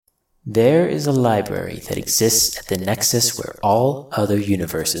There is a library that exists at the nexus where all other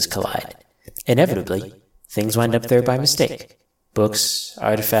universes collide. Inevitably, things wind up there by mistake. Books,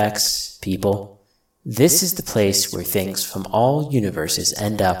 artifacts, people. This is the place where things from all universes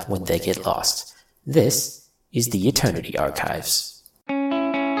end up when they get lost. This is the Eternity Archives.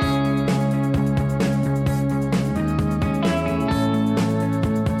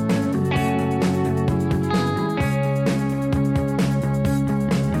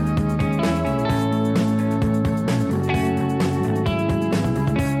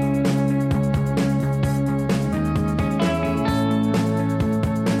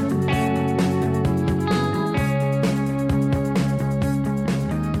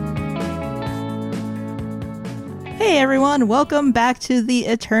 Welcome back to the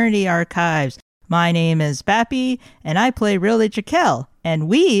Eternity Archives. My name is Bappy, and I play Riley Jaquel, and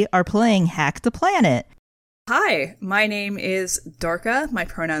we are playing Hack the Planet. Hi, my name is Dorka. My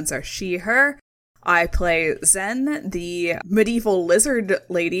pronouns are she, her. I play Zen, the medieval lizard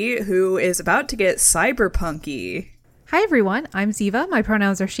lady who is about to get cyberpunky. Hi everyone, I'm Ziva. My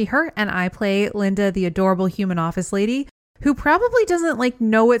pronouns are she, her, and I play Linda, the adorable human office lady, who probably doesn't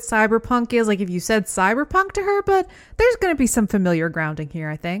know what cyberpunk is, if you said cyberpunk to her, but there's going to be some familiar grounding here,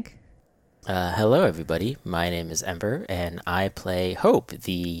 I think. Hello everybody, my name is Ember, and I play Hope,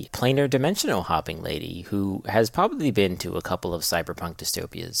 the planar dimensional hopping lady, who has probably been to a couple of cyberpunk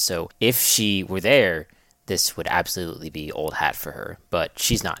dystopias, so if she were there, this would absolutely be old hat for her, but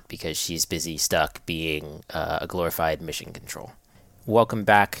she's not, because she's busy stuck being a glorified mission control. Welcome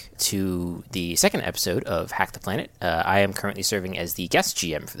back to the second episode of Hack the Planet. I am currently serving as the guest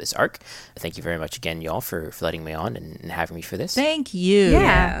GM for this arc. Thank you very much again, y'all, for letting me on and having me for this. Thank you.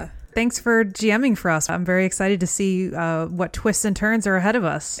 Yeah. Thanks for GMing for us. I'm very excited to see what twists and turns are ahead of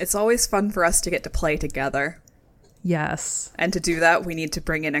us. It's always fun for us to get to play together. Yes. And to do that, we need to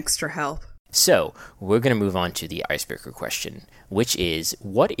bring in extra help. So, we're going to move on to the icebreaker question, which is,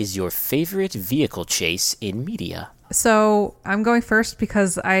 what is your favorite vehicle chase in media? So I'm going first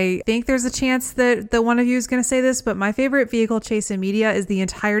because I think there's a chance that one of you is going to say this, but my favorite vehicle chase in media is the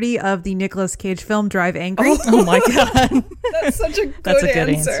entirety of the Nicolas Cage film Drive Angry. Oh my God. That's such a good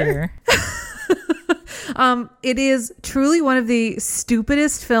answer. It is truly one of the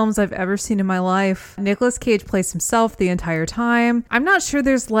stupidest films I've ever seen in my life. Nicolas Cage plays himself the entire time. I'm not sure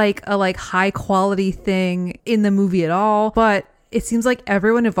there's a high quality thing in the movie at all, but it seems like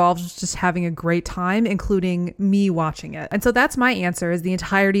everyone involved is just having a great time, including me watching it. And so that's my answer, is the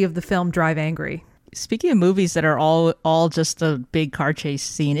entirety of the film Drive Angry. Speaking of movies that are all just a big car chase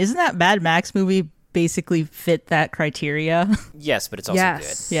scene, isn't that Mad Max movie basically fit that criteria? Yes, but it's also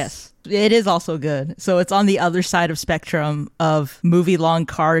good. Yes, it is also good. So it's on the other side of spectrum of movie-long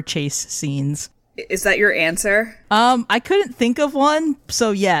car chase scenes. Is that your answer? I couldn't think of one,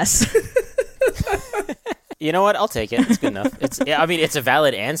 so yes. You know what? I'll take it. It's good enough. It's a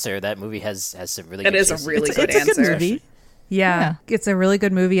valid answer. That movie has some really good It is chases. a really good answer. answer. It's a good movie. Yeah, it's a really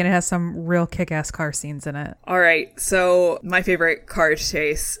good movie, and it has some real kick-ass car scenes in it. All right, so my favorite car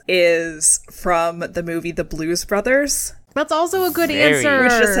chase is from the movie The Blues Brothers. That's also a good answer.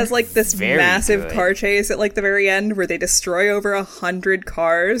 Which just has this Very massive good. car chase at the very end where they destroy over 100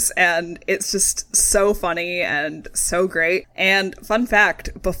 cars, and it's just so funny and so great. And fun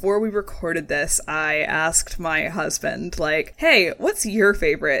fact, before we recorded this, I asked my husband, hey, what's your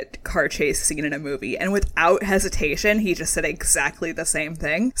favorite car chase scene in a movie? And without hesitation, he just said exactly the same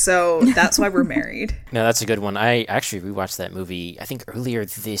thing. So that's why we're married. No, that's a good one. I actually rewatched that movie, I think earlier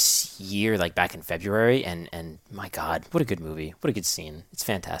this year, back in February, and my God, what a good movie. What a good scene. It's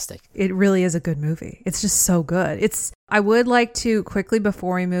fantastic. It really is a good movie. It's just so good. I would like to quickly,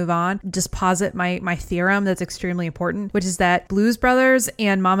 before we move on, just posit my theorem that's extremely important, which is that Blues Brothers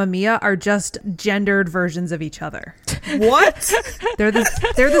and Mamma Mia are just gendered versions of each other. What? They're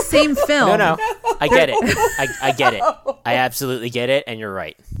the same film. No. I get it. I get it. I absolutely get it, and you're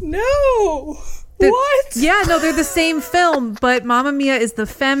right. No. What? Yeah, no, they're the same film, but Mamma Mia is the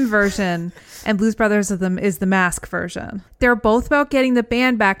femme version and Blues Brothers is the mask version. They're both about getting the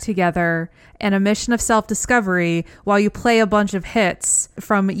band back together and a mission of self-discovery while you play a bunch of hits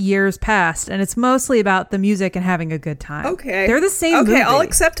from years past, and it's mostly about the music and having a good time. Okay. They're the same movie. Okay, I'll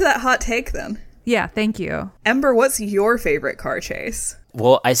accept that hot take then. Yeah, thank you. Ember, what's your favorite car chase?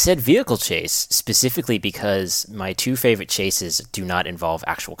 Well, I said vehicle chase specifically because my two favorite chases do not involve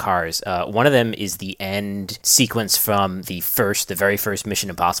actual cars. One of them is the end sequence from the very first Mission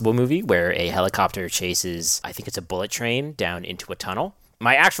Impossible movie, where a helicopter chases, I think it's a bullet train, down into a tunnel.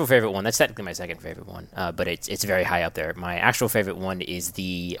 My actual favorite one, that's technically my second favorite one, but it's very high up there. My actual favorite one is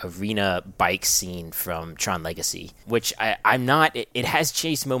the arena bike scene from Tron Legacy, which I'm not, it has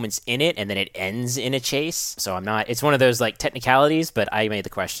chase moments in it, and then it ends in a chase, so I'm not, it's one of those like technicalities, but I made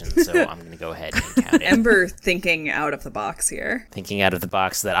the question, so I'm going to go ahead and count it. Ember thinking out of the box here. Thinking out of the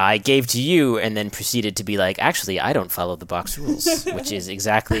box that I gave to you, and then proceeded to be like, actually, I don't follow the box rules, which is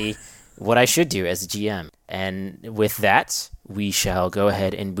exactly what I should do as a GM. And with that, we shall go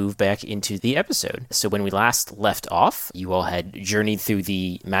ahead and move back into the episode. So when we last left off, you all had journeyed through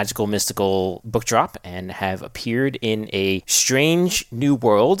the magical, mystical book drop and have appeared in a strange new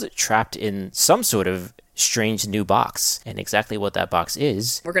world, trapped in some sort of strange new box. And exactly what that box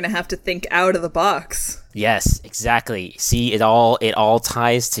is, we're gonna have to think out of the box. Yes, exactly. See, it all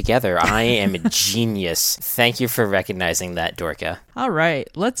ties together. I am a genius. Thank you for recognizing that, Dorka. All right,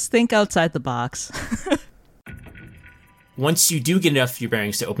 let's think outside the box. Once you do get enough of your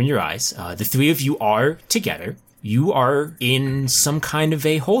bearings to open your eyes, the three of you are together. You are in some kind of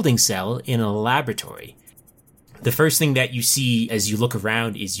a holding cell in a laboratory. The first thing that you see as you look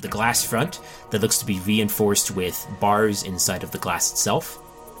around is the glass front that looks to be reinforced with bars inside of the glass itself.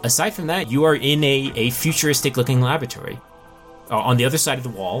 Aside from that, you are in a futuristic-looking laboratory. On the other side of the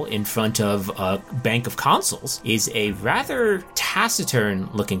wall, in front of a bank of consoles, is a rather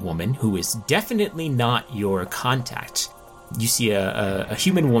taciturn-looking woman who is definitely not your contact. You see a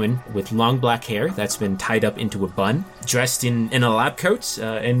human woman with long black hair that's been tied up into a bun, dressed in a lab coat,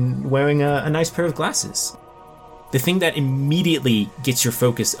 and wearing a nice pair of glasses. The thing that immediately gets your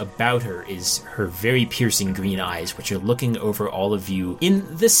focus about her is her very piercing green eyes, which are looking over all of you in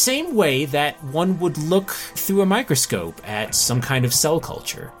the same way that one would look through a microscope at some kind of cell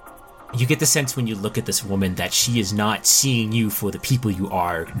culture. You get the sense when you look at this woman that she is not seeing you for the people you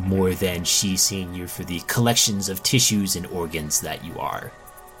are more than she's seeing you for the collections of tissues and organs that you are.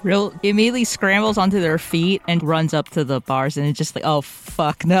 Real immediately scrambles onto their feet and runs up to the bars and it's just like, oh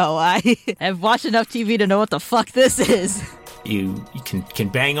fuck no, I have watched enough TV to know what the fuck this is. You can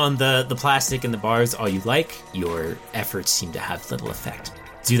bang on the plastic and the bars all you like. Your efforts seem to have little effect.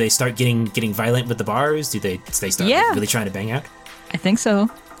 Do they start getting violent with the bars? Do they start really trying to bang out? I think so.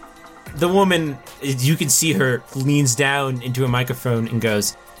 The woman, you can see her, leans down into a microphone and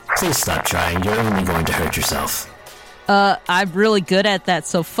goes, "Please stop trying. You're only going to hurt yourself." I'm really good at that,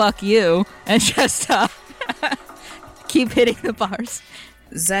 so fuck you. And just, keep hitting the bars.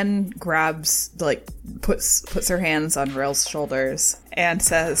 Zen grabs, puts her hands on Rill's shoulders and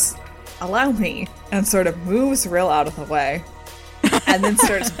says, "Allow me," and sort of moves Rill out of the way, and then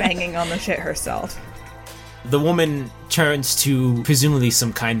starts banging on the shit herself. The woman turns to presumably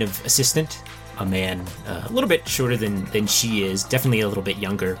some kind of assistant, a man a little bit shorter than she is, definitely a little bit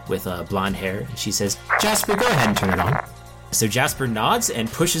younger with blonde hair. And she says, "Jasper, go ahead and turn it on." So Jasper nods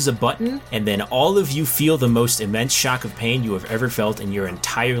and pushes a button, and then all of you feel the most immense shock of pain you have ever felt in your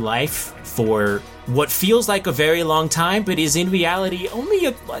entire life for what feels like a very long time, but is in reality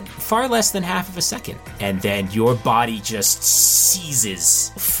only far less than half of a second. And then your body just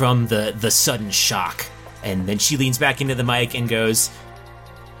seizes from the sudden shock. And then she leans back into the mic and goes,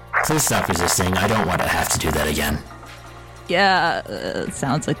 "Please stop resisting. I don't want to have to do that again." Yeah,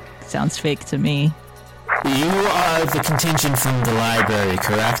 sounds fake to me. You are the contingent from the library,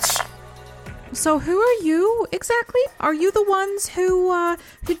 correct? So who are you exactly? Are you the ones who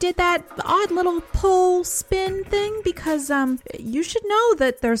did that odd little pull spin thing? Because you should know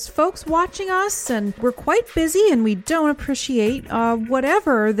that there's folks watching us and we're quite busy and we don't appreciate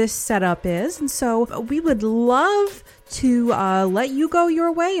whatever this setup is. And so we would love to let you go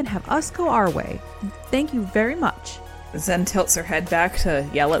your way and have us go our way. Thank you very much. Zen tilts her head back to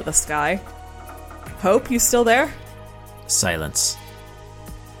yell at the sky. "Hope, you still there? Silence.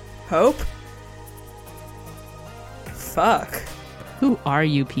 Hope? Fuck. Who are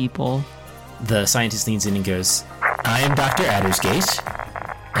you people? The scientist leans in and goes, "I am Dr. Addersgate,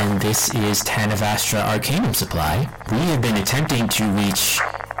 and this is Tanavastra Arcanum Supply. We have been attempting to reach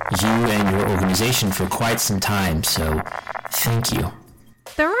you and your organization for quite some time, so thank you."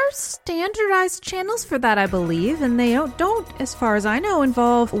 There are standardized channels for that, I believe, and they don't, as far as I know,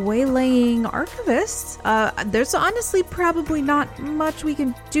 involve waylaying archivists. There's honestly probably not much we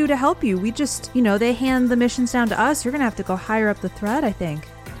can do to help you. We just, they hand the missions down to us. You're going to have to go higher up the thread, I think.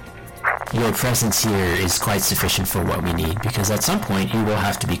 Your presence here is quite sufficient for what we need, because at some point you will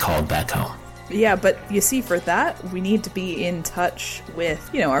have to be called back home. Yeah, but you see, for that, we need to be in touch with,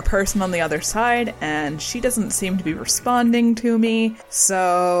 our person on the other side, and she doesn't seem to be responding to me,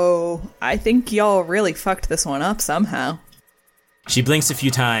 so I think y'all really fucked this one up somehow. She blinks a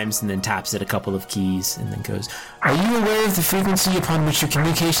few times and then taps at a couple of keys and then goes, Are you aware of the frequency upon which your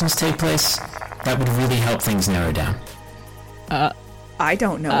communications take place? That would really help things narrow down. I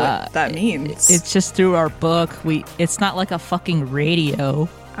don't know what that means. It's just through our book. It's not like a fucking radio.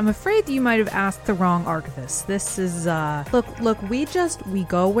 I'm afraid you might have asked the wrong archivist. This is, look, we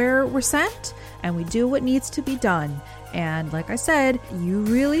go where we're sent, and we do what needs to be done. And like I said, you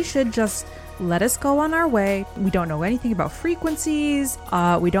really should just let us go on our way. We don't know anything about frequencies.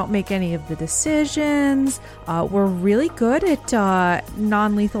 We don't make any of the decisions. We're really good at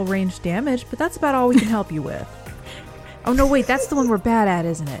non-lethal range damage, but that's about all we can help you with. Oh, no, wait, that's the one we're bad at,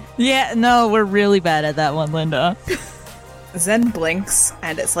 isn't it? Yeah, no, we're really bad at that one, Linda. Zen blinks,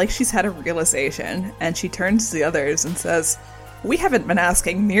 and it's like she's had a realization, and she turns to the others and says, we haven't been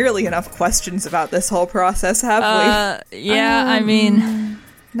asking nearly enough questions about this whole process, have we? Yeah, I mean...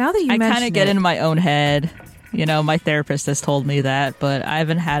 Now that you I mention kind of get it, into my own head. You know, my therapist has told me that, but I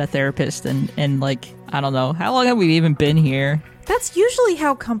haven't had a therapist in like, I don't know. How long have we even been here? that's usually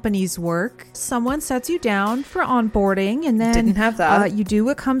how companies work. Someone sets you down for onboarding, and then Didn't have that. You do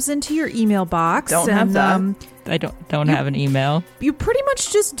what comes into your email box. Don't have that. I don't have an email. You pretty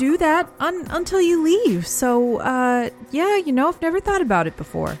much just do that until you leave. So, yeah, I've never thought about it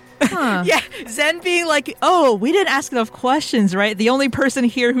before. Huh. Yeah, Zen being like, oh, we didn't ask enough questions, right? The only person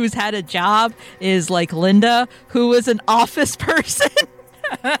here who's had a job is like Linda, who was an office person.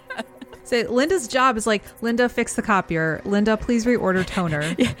 So Linda's job is like, Linda, fix the copier. Linda, please reorder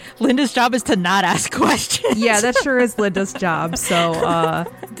toner. Yeah, Linda's job is to not ask questions. Yeah, that sure is Linda's job. So,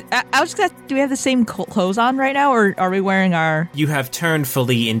 I was just gonna, do we have the same clothes on right now, or are we wearing our... You have turned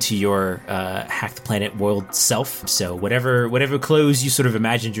fully into your Hack the Planet world self. So whatever clothes you sort of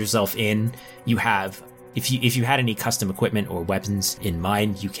imagined yourself in, you have. If you had any custom equipment or weapons in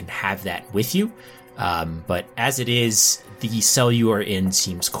mind, you can have that with you. But as it is, the cell you are in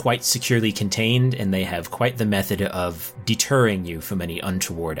seems quite securely contained, and they have quite the method of deterring you from any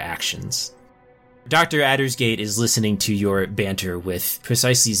untoward actions. Dr. Addersgate is listening to your banter with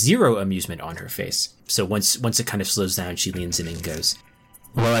precisely zero amusement on her face. So once it kind of slows down, she leans in and goes,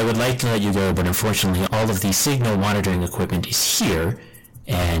 Well, I would like to let you go, but unfortunately all of the signal monitoring equipment is here,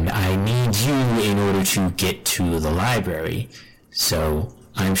 and I need you in order to get to the library. So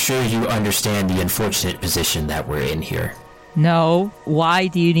I'm sure you understand the unfortunate position that we're in here. No. Why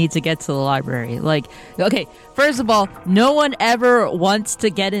do you need to get to the library? Like, okay, first of all, no one ever wants to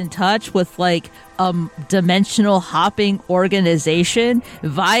get in touch with, like, dimensional hopping organization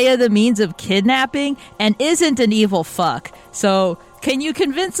via the means of kidnapping and isn't an evil fuck. So, can you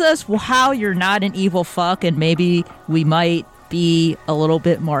convince us how you're not an evil fuck and maybe we might be a little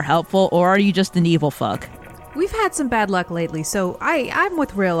bit more helpful, or are you just an evil fuck? we've had some bad luck lately, so I'm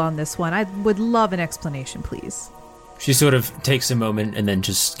with Rill on this one. I would love an explanation, please. She sort of takes a moment and then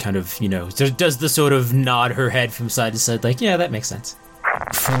just kind of, does the sort of nod her head from side to side, like, yeah, that makes sense.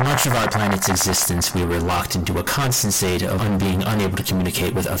 For much of our planet's existence, we were locked into a constant state of being unable to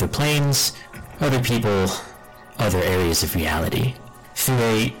communicate with other planes, other people, other areas of reality. Through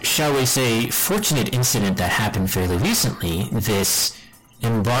a, shall we say, fortunate incident that happened fairly recently, this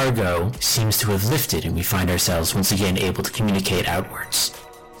embargo seems to have lifted and we find ourselves once again able to communicate outwards.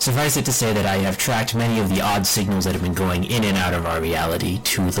 Suffice it to say that I have tracked many of the odd signals that have been going in and out of our reality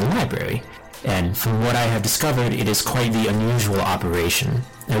to the library. And from what I have discovered, it is quite the unusual operation.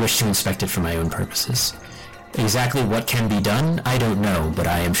 I wish to inspect it for my own purposes. Exactly what can be done, I don't know, but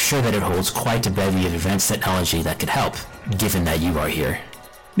I am sure that it holds quite a bevy of advanced technology that could help, given that you are here.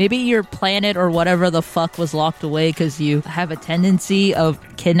 Maybe your planet or whatever the fuck was locked away because you have a tendency of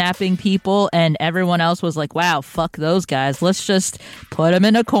kidnapping people and everyone else was like, wow, fuck those guys. Let's just put them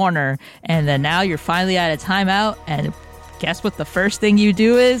in a corner. And then now you're finally at a timeout and guess what the first thing you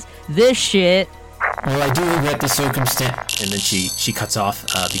do is? This shit. Well, I do regret the circumstance. And then she cuts off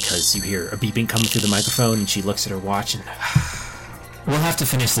because you hear a beeping coming through the microphone and she looks at her watch and... We'll have to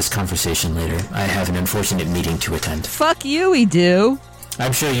finish this conversation later. I have an unfortunate meeting to attend. Fuck you, we do.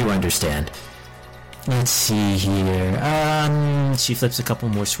 I'm sure you understand. Let's see here. She flips a couple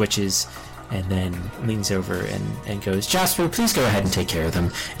more switches and then leans over and goes, Jasper, please go ahead and take care of them.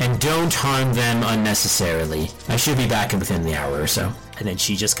 And don't harm them unnecessarily. I should be back within the hour or so. And then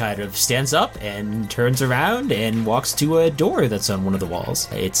she just kind of stands up and turns around and walks to a door that's on one of the walls.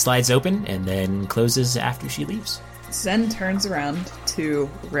 It slides open and then closes after she leaves. Zen turns around to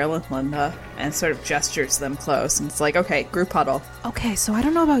Rill and Linda and sort of gestures them close. And it's like, okay, group huddle. Okay, so I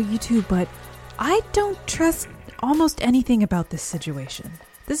don't know about you two, but I don't trust almost anything about this situation.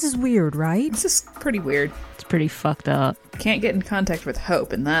 This is weird, right? This is pretty weird. It's pretty fucked up. Can't get in contact with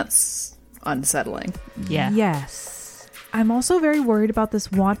Hope, and that's unsettling. Yeah. Yes. I'm also very worried about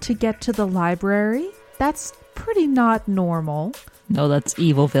this want to get to the library. That's pretty not normal. No, that's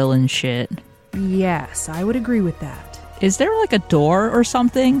evil villain shit. Yes, I would agree with that. Is there like a door or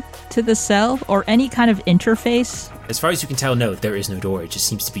something to the cell or any kind of interface? As far as you can tell, no, there is no door. It just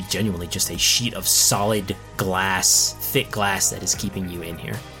seems to be genuinely just a sheet of solid glass, thick glass that is keeping you in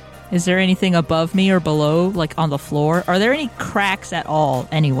here. Is there anything above me or below, like on the floor? Are there any cracks at all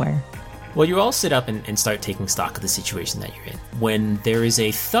anywhere? Well, you all sit up and start taking stock of the situation that you're in. When there is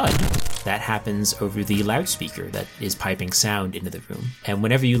a thud that happens over the loudspeaker that is piping sound into the room. And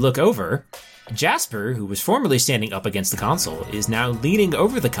whenever you look over, Jasper, who was formerly standing up against the console, is now leaning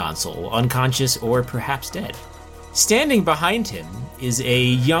over the console, unconscious or perhaps dead. Standing behind him is a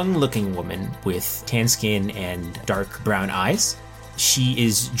young-looking woman with tan skin and dark brown eyes. She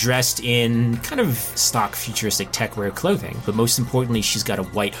is dressed in kind of stock futuristic techwear clothing, but most importantly, she's got a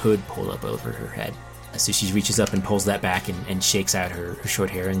white hood pulled up over her head. So she reaches up and pulls that back and shakes out her short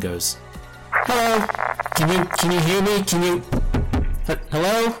hair and goes, Hello? Can you hear me?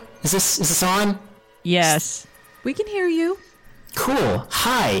 Hello? Is this on? Yes. We can hear you. Cool.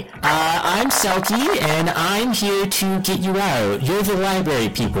 Hi, I'm Selkie, and I'm here to get you out. You're the library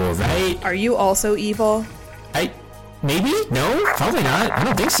people, right? Are you also evil? Maybe? No? Probably not. I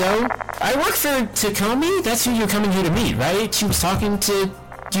don't think so. I work for Takomi. That's who you're coming here to meet, right? She was talking to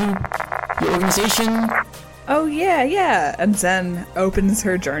you, your organization. Oh, yeah. And Zen opens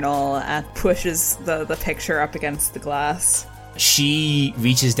her journal and pushes the picture up against the glass. She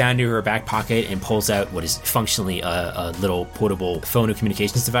reaches down to her back pocket and pulls out what is functionally a little portable phone or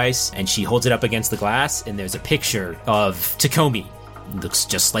communications device, and she holds it up against the glass, and there's a picture of Takomi. Looks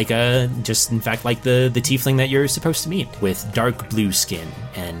just like in fact like the tiefling that you're supposed to meet, with dark blue skin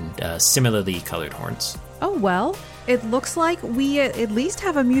and similarly colored horns. Oh, well, it looks like we at least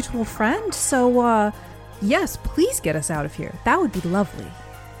have a mutual friend, so, yes, please get us out of here. That would be lovely.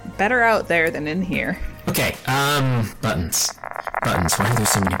 Better out there than in here. Okay, buttons. Why are there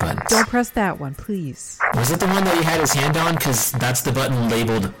so many buttons? Don't press that one, please. Was it the one that he had his hand on? Because that's the button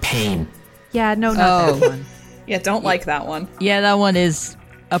labeled pain. Yeah, no, not that one. Yeah, don't like that one. Yeah, that one is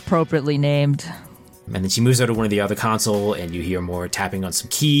appropriately named. And then she moves over to one of the other console, and you hear more tapping on some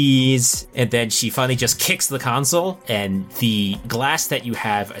keys. And then she finally just kicks the console, and the glass that you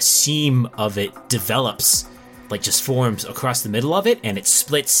have, a seam of it develops, like just forms across the middle of it, and it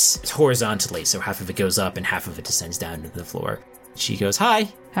splits horizontally. So half of it goes up and half of it descends down to the floor. She goes, Hi.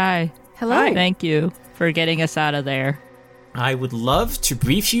 Hi. Hello. Hi. Thank you for getting us out of there. I would love to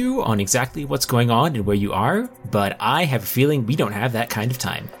brief you on exactly what's going on and where you are, but I have a feeling we don't have that kind of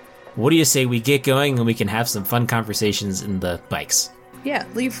time. What do you say we get going and we can have some fun conversations in the bikes? Yeah,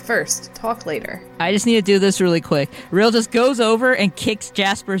 leave first. Talk later. I just need to do this really quick. Real just goes over and kicks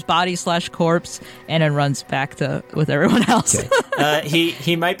Jasper's body/corpse and then runs back with everyone else. Okay.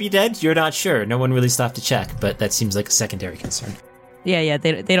 He might be dead. You're not sure. No one really stopped to check, but that seems like a secondary concern. Yeah,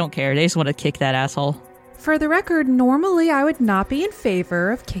 they don't care. They just want to kick that asshole. For the record, normally I would not be in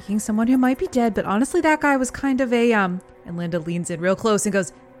favor of kicking someone who might be dead, but honestly, that guy was kind of a, and Linda leans in real close and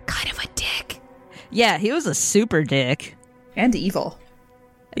goes, kind of a dick. Yeah, he was a super dick. And evil.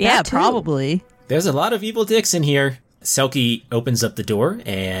 Yeah, That too. probably. There's a lot of evil dicks in here. Selkie opens up the door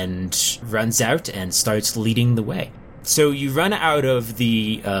and runs out and starts leading the way. So you run out of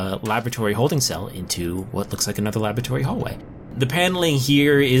the laboratory holding cell into what looks like another laboratory hallway. The paneling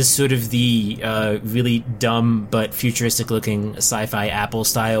here is sort of the really dumb but futuristic-looking sci-fi Apple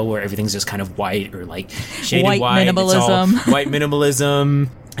style, where everything's just kind of white or like shaded White white. minimalism. It's all white minimalism,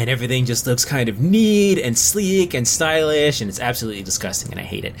 and everything just looks kind of neat and sleek and stylish, and it's absolutely disgusting, and I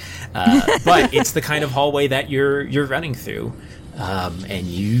hate it. But it's the kind of hallway that you're running through, and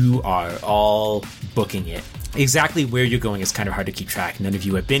you are all booking it. Exactly where you're going is kind of hard to keep track. None of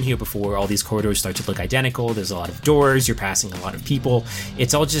you have been here before. All these corridors start to look identical. There's a lot of doors. You're passing a lot of people.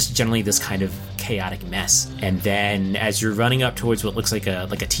 It's all just generally this kind of chaotic mess. And then as you're running up towards what looks like a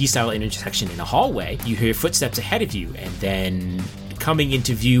T-style intersection in a hallway, you hear footsteps ahead of you, and then coming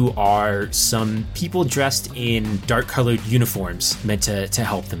into view are some people dressed in dark-colored uniforms meant to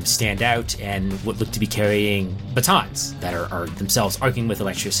help them stand out, and what look to be carrying batons that are themselves arcing with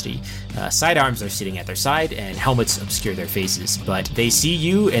electricity. Sidearms are sitting at their side, and helmets obscure their faces. But they see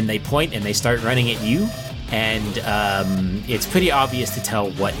you, and they point, and they start running at you, and it's pretty obvious to tell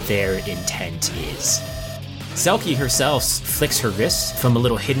what their intent is. Selkie herself flicks her wrist. From a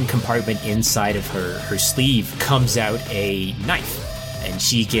little hidden compartment inside of her sleeve comes out a knife, and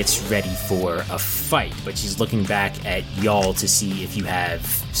she gets ready for a fight, but she's looking back at y'all to see if you have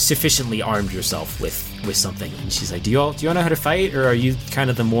sufficiently armed yourself with something. And she's like, do y'all know how to fight, or are you kind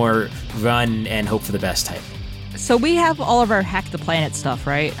of the more run and hope for the best type? So we have all of our Hack the Planet stuff,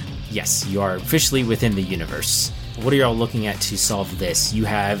 right? Yes, you are officially within the universe. What are y'all looking at to solve this? You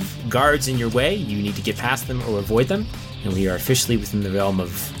have guards in your way. You need to get past them or avoid them. And we are officially within the realm of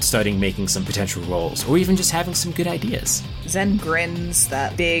starting making some potential rolls, or even just having some good ideas. Zen grins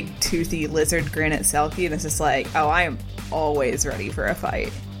that big, toothy lizard grin at Selkie and is just like, oh, I am always ready for a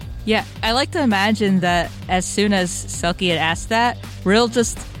fight. Yeah, I like to imagine that as soon as Selkie had asked that, Rill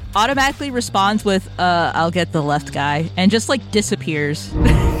just automatically responds with, I'll get the left guy, and just, like, disappears.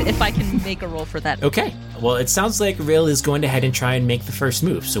 If I can make a roll for that. Okay. Well, it sounds like Rill is going ahead and try and make the first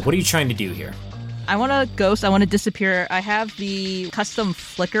move. So what are you trying to do here? I want to ghost. I want to disappear. I have the custom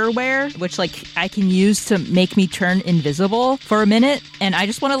flicker wear, which like I can use to make me turn invisible for a minute. And I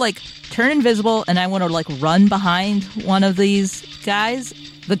just want to like turn invisible and I want to like run behind one of these guys.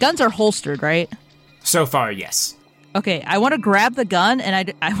 The guns are holstered, right? So far, yes. Okay, I want to grab the gun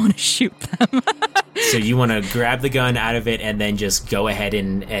and I want to shoot them. So you want to grab the gun out of it and then just go ahead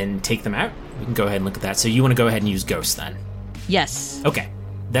and take them out? We can go ahead and look at that. So you want to go ahead and use Ghost then? Yes. Okay.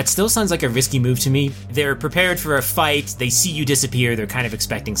 That still sounds like a risky move to me. They're prepared for a fight, they see you disappear, they're kind of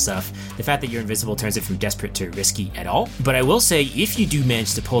expecting stuff. The fact that you're invisible turns it from desperate to risky at all. But I will say, if you do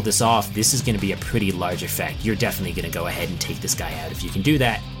manage to pull this off, this is going to be a pretty large effect. You're definitely going to go ahead and take this guy out if you can do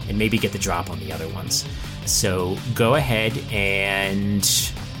that, and maybe get the drop on the other ones. So go ahead and...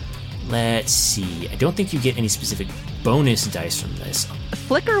 let's see. I don't think you get any specific bonus dice from this.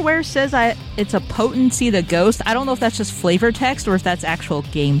 Flickerware says it's a potency to ghost. I don't know if that's just flavor text or if that's actual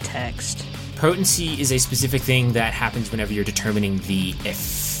game text. Potency is a specific thing that happens whenever you're determining the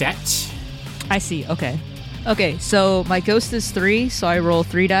effect. I see. Okay. Okay, so my ghost is 3, so I roll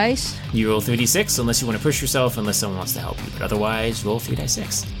 3 dice. You roll 3d6 unless you want to push yourself, unless someone wants to help you. But otherwise, roll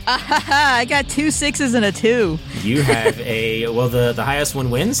 3d6. I got 2 6s and a 2. You have the highest one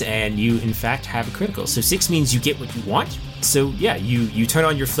wins, and you, in fact, have a critical. So 6 means you get what you want. So, yeah, you turn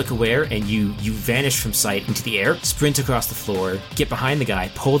on your flickerware, and you vanish from sight into the air, sprint across the floor, get behind the guy,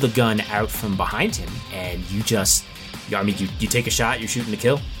 pull the gun out from behind him, and you just... you take a shot, you're shooting to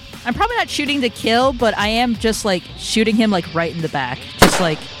kill? I'm probably not shooting to kill, but I am just like shooting him like right in the back. Just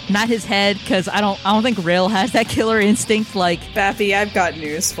like not his head, because I don't think Rill has that killer instinct. Like Bappy, I've got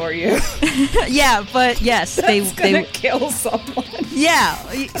news for you. Yeah, but yes, they kill someone. Yeah,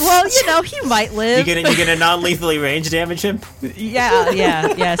 well, he might live. You're gonna non-lethally range damage him.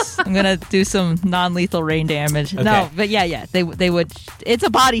 Yes, I'm gonna do some non-lethal rain damage. Okay. No, but yeah, they would. It's a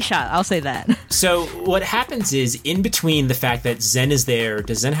body shot. I'll say that. So what happens is, in between the fact that Zen is there,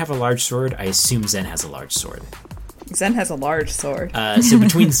 does Zen have a large sword? I assume Zen has a large sword. Zen has a large sword. So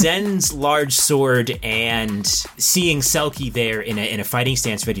between Zen's large sword and seeing Selkie there in a fighting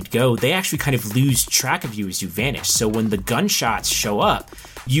stance ready to go, they actually kind of lose track of you as you vanish. So when the gunshots show up,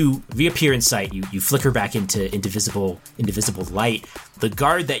 you reappear in sight. You flicker back into visible light. The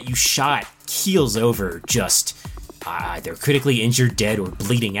guard that you shot keels over, just either critically injured, dead, or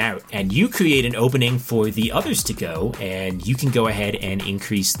bleeding out. And you create an opening for the others to go, and you can go ahead and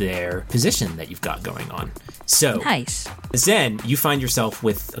increase their position that you've got going on. So, nice. Zen, you find yourself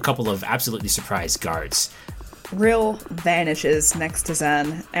with a couple of absolutely surprised guards. Rill vanishes next to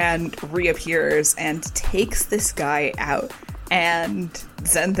Zen and reappears and takes this guy out. And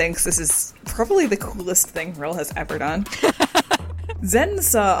Zen thinks this is probably the coolest thing Rill has ever done.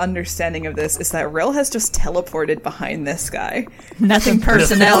 Zen's understanding of this is that Rill has just teleported behind this guy. Nothing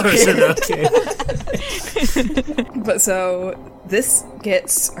personnel. But so this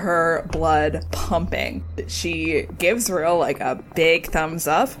gets her blood pumping. She gives Rill like a big thumbs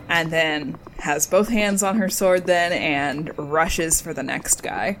up and then has both hands on her sword then and rushes for the next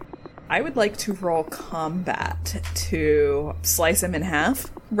guy. I would like to roll combat to slice him in half,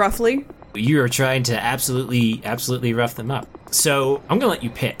 roughly. You are trying to absolutely rough them up. So I'm going to let you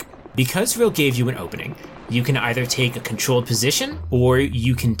pick. Because Rill gave you an opening, you can either take a controlled position or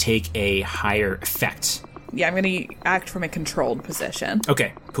you can take a higher effect. Yeah, I'm going to act from a controlled position.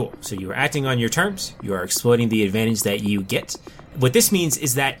 Okay, cool. So you are acting on your terms. You are exploiting the advantage that you get. What this means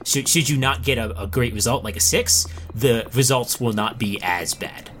is that should you not get a great result like a 6, the results will not be as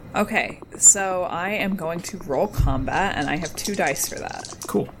bad. Okay, so I am going to roll combat, and I have 2 dice for that.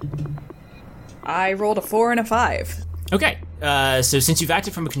 Cool. I rolled a 4 and a 5. Okay, so since you've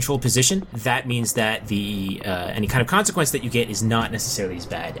acted from a controlled position, that means that the any kind of consequence that you get is not necessarily as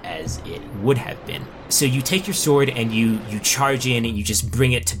bad as it would have been. So you take your sword and you charge in and you just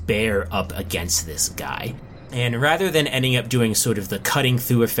bring it to bear up against this guy. And rather than ending up doing sort of the cutting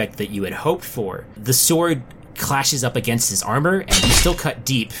through effect that you had hoped for, the sword clashes up against his armor and you still cut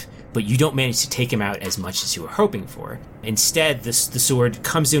deep, but you don't manage to take him out as much as you were hoping for. Instead, the sword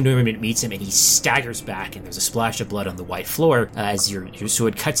comes into him and it meets him, and he staggers back, and there's a splash of blood on the white floor as your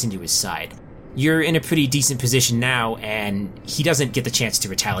sword cuts into his side. You're in a pretty decent position now, and he doesn't get the chance to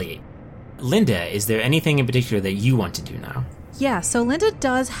retaliate. Linda, is there anything in particular that you want to do now? Yeah, so Linda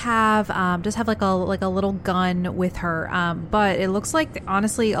does have like a little gun with her, but it looks like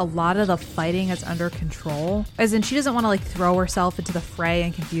honestly a lot of the fighting is under control. As in, she doesn't want to like throw herself into the fray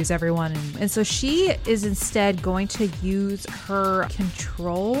and confuse everyone, and so she is instead going to use her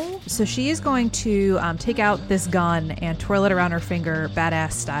control. So she is going to take out this gun and twirl it around her finger,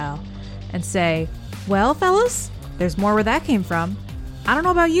 badass style, and say, "Well, fellas, there's more where that came from. I don't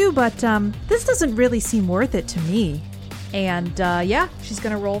know about you, but this doesn't really seem worth it to me." And yeah, she's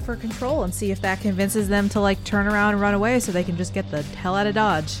gonna roll for control and see if that convinces them to like turn around and run away so they can just get the hell out of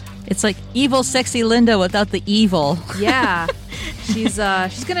Dodge. It's like evil, sexy Linda without the evil. Yeah, she's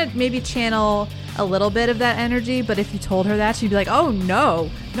gonna maybe channel a little bit of that energy, but if you told her that, she'd be like, "Oh no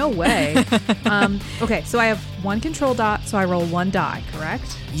way." Okay, so I have one control dot, so I roll one die,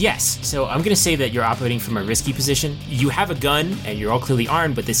 correct? Yes, so I'm going to say that you're operating from a risky position. You have a gun, and you're all clearly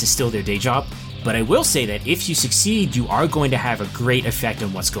armed, but this is still their day job. But I will say that if you succeed, you are going to have a great effect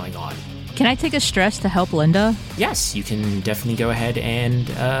on what's going on. Can I take a stress to help Linda? Yes, you can definitely go ahead and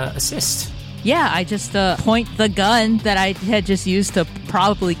assist. Yeah, I just point the gun that I had just used to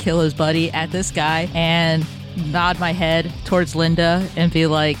probably kill his buddy at this guy and nod my head towards Linda and be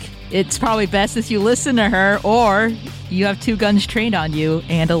like, it's probably best if you listen to her, or you have two guns trained on you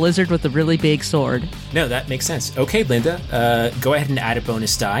and a lizard with a really big sword. No, that makes sense. Okay, Linda, go ahead and add a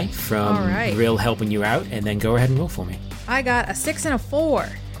bonus die from Rill helping you out, and then go ahead and roll for me. I got a 6 and a 4.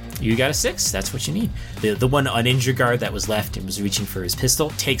 You got a 6. That's what you need. The one uninjured guard that was left and was reaching for his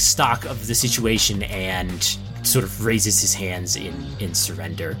pistol takes stock of the situation and sort of raises his hands in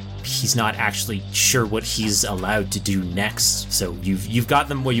surrender. He's not actually sure what he's allowed to do next. So you've got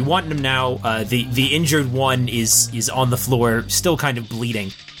them where you want them now. The injured one is on the floor, still kind of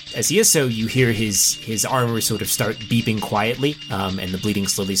bleeding. As he is so, you hear his armor sort of start beeping quietly, and the bleeding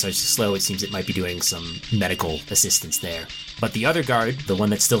slowly starts to slow. It seems it might be doing some medical assistance there. But the other guard, the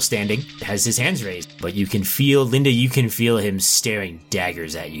one that's still standing, has his hands raised. But you can feel, Linda, you can feel him staring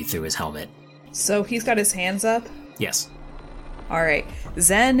daggers at you through his helmet. So he's got his hands up? Yes. Alright.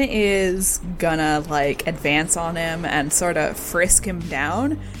 Zen is gonna, like, advance on him and sort of frisk him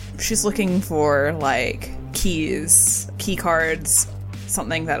down. She's looking for, like, keys, key cards,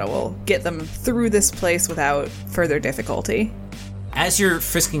 something that will get them through this place without further difficulty. As you're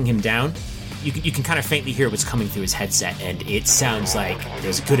frisking him down, you can kind of faintly hear what's coming through his headset, and it sounds like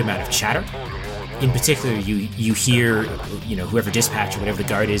there's a good amount of chatter. In particular, you hear, whoever dispatch or whatever the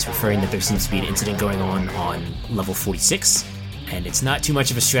guard is referring that there seems to be an incident going on level 46. And it's not too much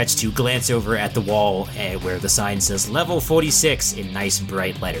of a stretch to glance over at the wall where the sign says level 46 in nice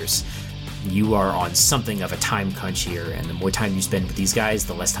bright letters. You are on something of a time crunch here, and the more time you spend with these guys,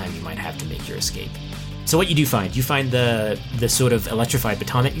 the less time you might have to make your escape. So what you find the sort of electrified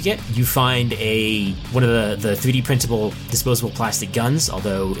baton that you get. You find one of the 3D printable disposable plastic guns,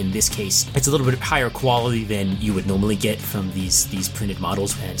 although in this case it's a little bit higher quality than you would normally get from these printed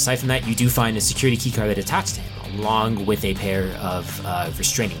models. And aside from that, you do find a security keycard that attached to him, along with a pair of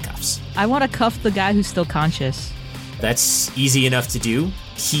restraining cuffs. I want to cuff the guy who's still conscious. That's easy enough to do.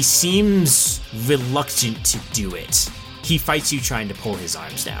 He seems reluctant to do it. He fights you trying to pull his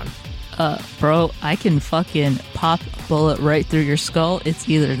arms down. Bro, I can fucking pop a bullet right through your skull. It's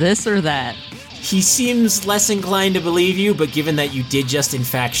either this or that. He seems less inclined to believe you, but given that you did just in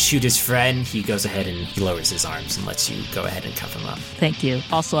fact shoot his friend, he goes ahead and he lowers his arms and lets you go ahead and cuff him up. Thank you.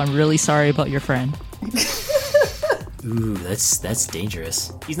 Also, I'm really sorry about your friend. Ooh, that's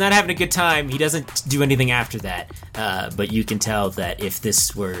dangerous. He's not having a good time. He doesn't do anything after that. But you can tell that if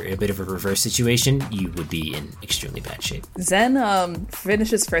this were a bit of a reverse situation, you would be in extremely bad shape. Zen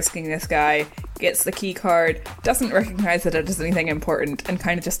finishes frisking this guy, gets the key card, doesn't recognize that it is anything important, and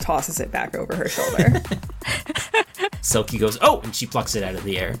kind of just tosses it back over her shoulder. Selkie goes, oh, and she plucks it out of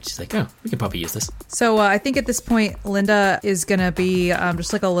the air. She's like, oh, we can probably use this. So I think at this point, Linda is going to be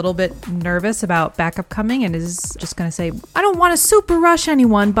just like a little bit nervous about backup coming and is just going to say, I don't want to super rush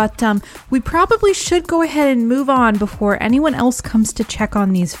anyone, but we probably should go ahead and move on before anyone else comes to check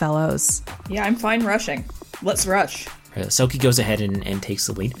on these fellows. Yeah, I'm fine rushing. Let's rush. Selkie goes ahead and takes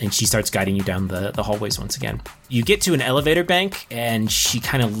the lead, and she starts guiding you down the hallways once again. You get to an elevator bank, and she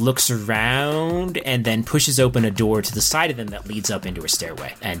kind of looks around and then pushes open a door to the side of them that leads up into a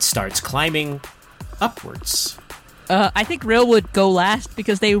stairway and starts climbing upwards. I think Real would go last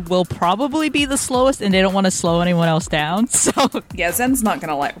because they will probably be the slowest and they don't want to slow anyone else down. So Yeah, Zen's not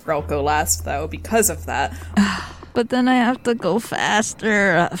gonna let Rel go last, though, because of that. but then I have to go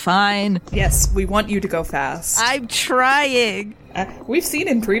faster. Fine. Yes, we want you to go fast. I'm trying. We've seen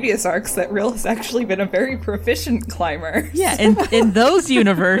in previous arcs that Rel has actually been a very proficient climber. Yeah, in those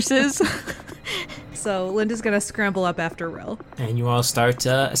universes. So Linda's gonna scramble up after Rill. And you all start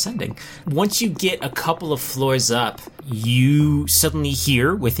ascending. Once you get a couple of floors up, you suddenly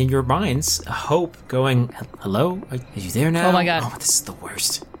hear within your minds Hope going, "Hello? Are you there now?" Oh my God. Oh, this is the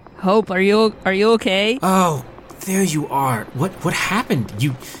worst. Hope, are you okay? Oh, there you are. What happened?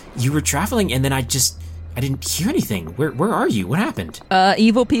 You were traveling and then I didn't hear anything. Where are you? What happened?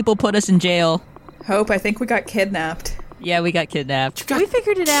 Evil people put us in jail. Hope, I think we got kidnapped. Yeah, we got kidnapped. You got We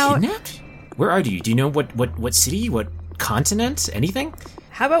figured it out. kidnapped? Where are you? Do you know what city? What continent? Anything?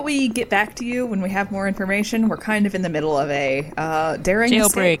 How about we get back to you when we have more information? We're kind of in the middle of a daring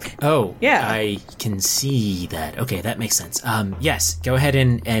escape. Jailbreak. Oh, Yeah. I can see that. Okay, that makes sense. Yes, go ahead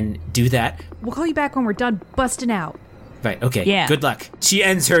and do that. We'll call you back when we're done busting out. Right, okay. Yeah. Good luck. She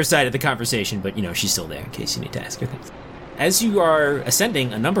ends her side of the conversation, but, she's still there in case you need to ask her things. As you are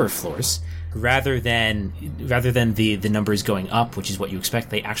ascending a number of floors, rather than the numbers going up, which is what you expect,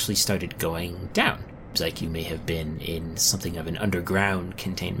 they actually started going down. It's like you may have been in something of an underground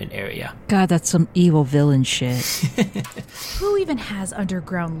containment area. God, that's some evil villain shit. Who even has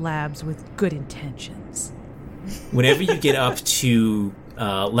underground labs with good intentions? Whenever you get up to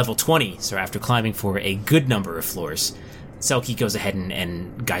level 20, so after climbing for a good number of floors, Selkie goes ahead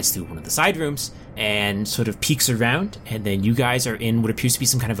and guides through one of the side rooms and sort of peeks around, and then you guys are in what appears to be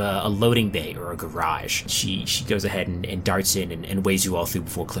some kind of a loading bay or a garage. She goes ahead and darts in and waves you all through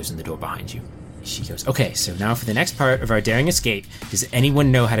before closing the door behind you. She goes, "Okay, so now for the next part of our daring escape, does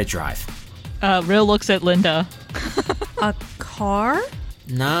anyone know how to drive?" Real looks at Linda. A car?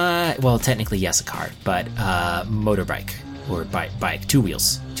 Not, well, technically yes, a car, but motorbike or bike, two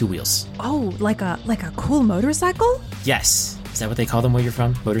wheels. Oh, like a cool motorcycle? Yes. Is that what they call them where you're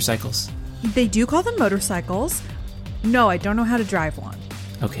from? Motorcycles? They do call them motorcycles. No, I don't know how to drive one.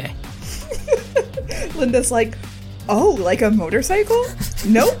 Okay. Linda's like, oh, like a motorcycle?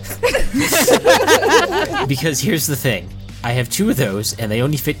 Nope. Because here's the thing. I have two of those, and they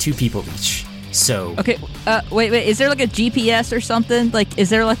only fit two people each. So... Okay, wait, is there like a GPS or something? Like, is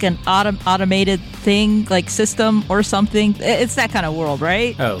there like an automated thing, like system or something? It's that kind of world,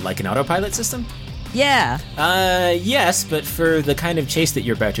 right? Oh, like an autopilot system? Yeah. Yes, but for the kind of chase that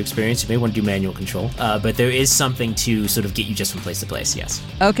you're about to experience, you may want to do manual control. But there is something to sort of get you just from place to place, yes.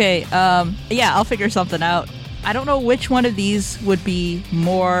 Okay, yeah, I'll figure something out. I don't know which one of these would be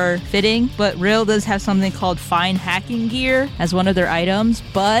more fitting, but Real does have something called fine hacking gear as one of their items,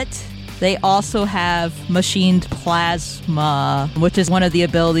 but they also have machined plasma, which is one of the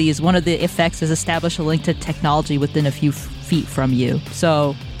abilities, one of the effects is establish a link to technology within a few feet from you.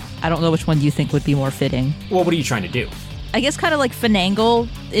 So I don't know which one you think would be more fitting. Well, what are you trying to do? I guess kind of like finagle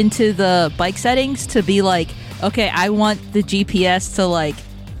into the bike settings to be like, okay, I want the GPS to like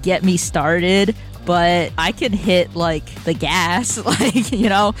get me started, but I can hit like the gas, like,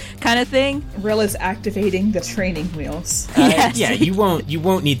 kind of thing. Rill is activating the training wheels. Yes. Yeah, you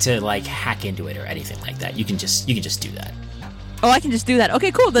won't need to like hack into it or anything like that. You can just do that. Oh, I can just do that.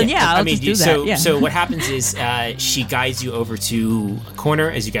 Okay, cool. Then I'll just do that. Yeah. So what happens is she guides you over to a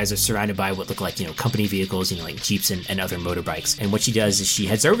corner as you guys are surrounded by what look like company vehicles, like Jeeps and other motorbikes. And what she does is she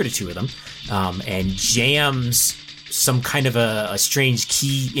heads over to two of them and jams some kind of a strange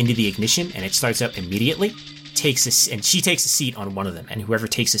key into the ignition, and it starts up immediately. She takes a seat on one of them, and whoever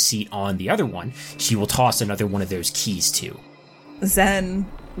takes a seat on the other one, she will toss another one of those keys to. Zen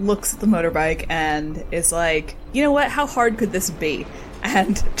looks at the motorbike and is like, you know what, how hard could this be?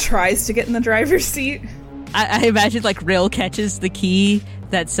 And tries to get in the driver's seat. I imagine like Rill catches the key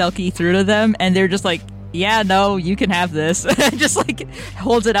that Selkie threw to them, and they're just like, yeah, no, you can have this. Just like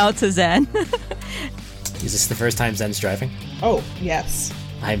holds it out to Zen. Is this the first time Zen's driving? Oh, yes.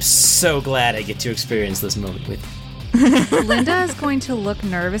 I'm so glad I get to experience this moment with you. Linda is going to look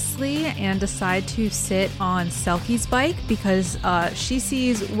nervously and decide to sit on Selkie's bike because she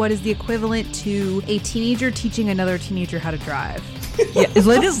sees what is the equivalent to a teenager teaching another teenager how to drive. Yeah,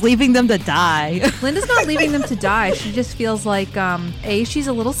 Linda's leaving them to die. Linda's not leaving them to die. She just feels like, A, she's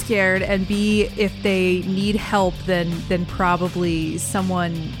a little scared, and B, if they need help, then probably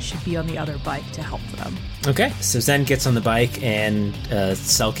someone should be on the other bike to help them. Okay, so Zen gets on the bike, and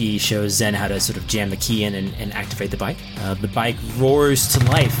Selkie shows Zen how to sort of jam the key in and activate the bike. The bike roars to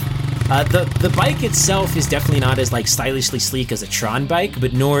life The bike itself is definitely not as like stylishly sleek as a Tron bike,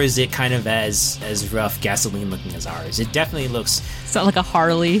 but nor is it kind of as rough gasoline looking as ours. It definitely looks. It's not like a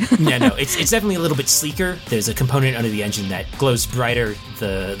Harley. Yeah, no, it's definitely a little bit sleeker. There's a component under the engine that glows brighter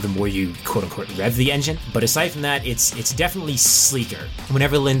the more you quote unquote rev the engine. But aside from that, it's definitely sleeker.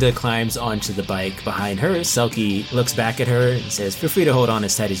 Whenever Linda climbs onto the bike behind her, Selkie looks back at her and says, "Feel free to hold on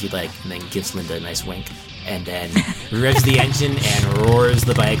as tight as you'd like," and then gives Linda a nice wink. And then revs the engine and roars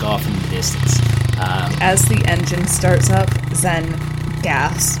the bike off in the distance. As the engine starts up, Zen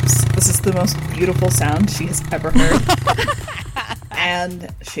gasps. This is the most beautiful sound she has ever heard.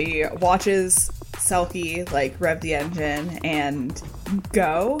 And she watches Selkie, like, rev the engine and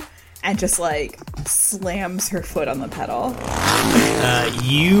go, and just, like, slams her foot on the pedal.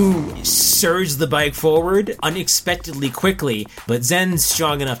 You surge the bike forward unexpectedly quickly, but Zen's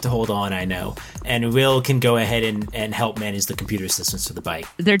strong enough to hold on, I know. And Will can go ahead and help manage the computer systems for the bike.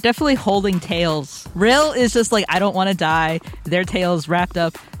 They're definitely holding tails. Rill is just like, I don't want to die. Their tails wrapped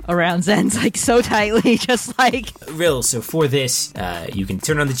up around Zen's like so tightly, just like... Rill, so for this, you can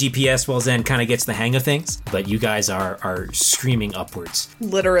turn on the GPS while Zen kind of gets the hang of things, but you guys are screaming upwards.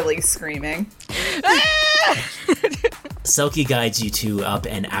 Literally screaming. Selkie guides you two up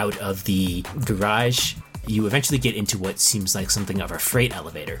and out of the garage. You eventually get into what seems like something of a freight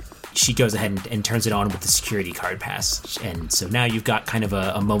elevator. She goes ahead and turns it on with the security card pass. And so now you've got kind of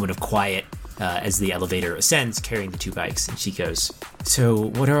a moment of quiet as the elevator ascends, carrying the two bikes. And she goes, "So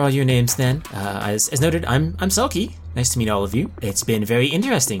what are all your names then? As noted, I'm Selkie. Nice to meet all of you. It's been very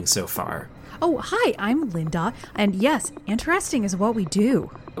interesting so far." Oh, hi, I'm Linda. And yes, interesting is what we do.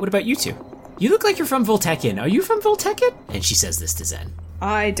 What about you two? You look like you're from Voltekin. Are you from Voltekin? And she says this to Zen.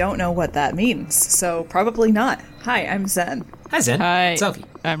 I don't know what that means, so probably not. Hi, I'm Zen. Hi, Zen. Hi, Selkie.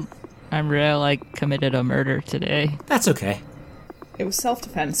 I'm Rill. I committed a murder today. That's okay. It was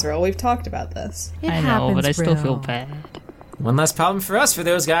self-defense, Earl. We've talked about this. It I know, happens, but I still feel Rill. bad. One less problem for us, for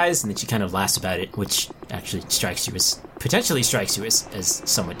those guys. And then she kind of laughs about it, which actually potentially strikes you as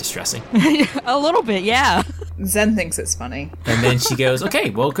somewhat distressing. A little bit, yeah. Zen thinks it's funny. And then she goes,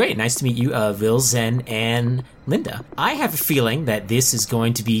 "Okay, well, great. Nice to meet you, Will, Zen, and Linda. I have a feeling that this is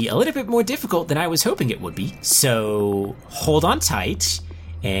going to be a little bit more difficult than I was hoping it would be. So hold on tight.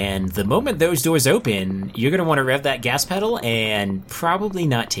 And the moment those doors open, you're going to want to rev that gas pedal and probably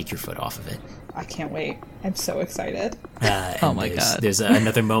not take your foot off of it." I can't wait. I'm so excited. Oh my God. There's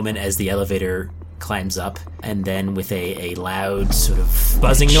another moment as the elevator climbs up, and then with a loud sort of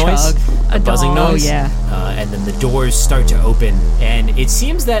buzzing noise. Chug. A buzzing Oh, noise. yeah. And then the doors start to open, and it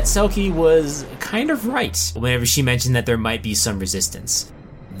seems that Selkie was kind of right whenever she mentioned that there might be some resistance.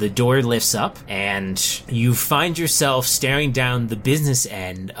 The door lifts up, and you find yourself staring down the business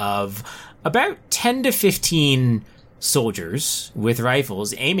end of about 10 to 15 soldiers with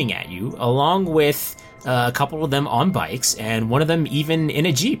rifles aiming at you, along with a couple of them on bikes, and one of them even in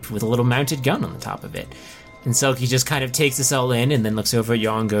a Jeep with a little mounted gun on the top of it. And Selkie just kind of takes this all in and then looks over at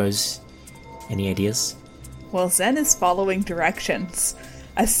y'all and goes, "Any ideas?" Well, Zen is following directions.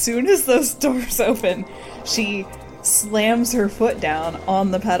 As soon as those doors open, she slams her foot down on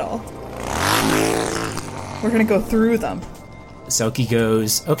the pedal. We're gonna go through them. Selkie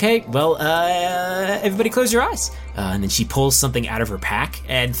goes, "Okay, well, everybody close your eyes." And then she pulls something out of her pack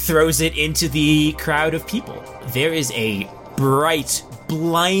and throws it into the crowd of people. There is a bright,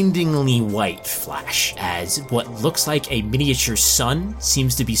 blindingly white flash as what looks like a miniature sun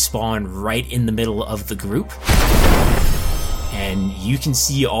seems to be spawned right in the middle of the group. And you can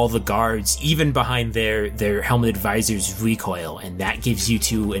see all the guards, even behind their helmeted visors, recoil, and that gives you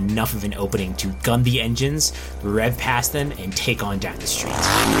two enough of an opening to gun the engines, rev past them, and take on down the street.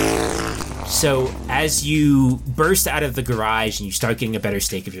 So as you burst out of the garage and you start getting a better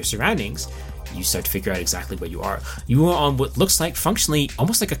stake of your surroundings, you start to figure out exactly where you are. You are on what looks like, functionally,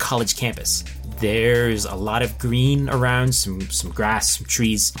 almost like a college campus. There's a lot of green around, some grass, some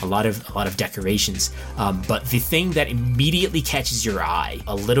trees, a lot of decorations. But the thing that immediately catches your eye,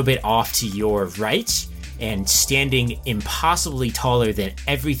 a little bit off to your right, and standing impossibly taller than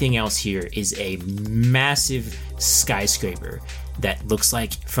everything else here, is a massive skyscraper that looks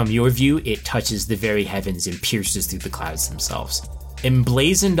like, from your view, it touches the very heavens and pierces through the clouds themselves.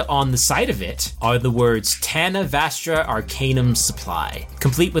 Emblazoned on the side of it are the words Tana Vastra Arcanum Supply,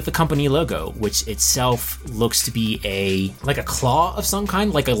 complete with the company logo, which itself looks to be like a claw of some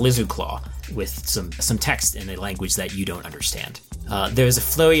kind, like a lizard claw, with some text in a language that you don't understand. There's a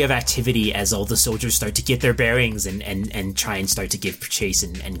flurry of activity as all the soldiers start to get their bearings and try and start to give chase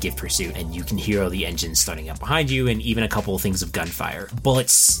and give pursuit. And you can hear all the engines starting up behind you and even a couple of things of gunfire.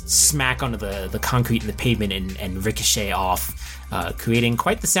 Bullets smack onto the concrete and the pavement and ricochet off, creating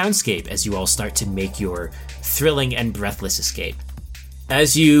quite the soundscape as you all start to make your thrilling and breathless escape.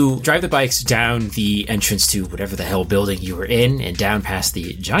 As you drive the bikes down the entrance to whatever the hell building you were in and down past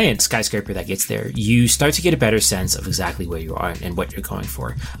the giant skyscraper that gets there, you start to get a better sense of exactly where you are and what you're going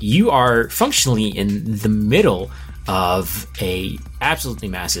for. You are functionally in the middle of a absolutely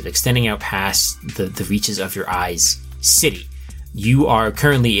massive, extending out past the reaches of your eyes, city. You are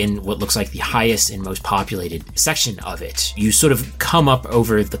currently in what looks like the highest and most populated section of it. You sort of come up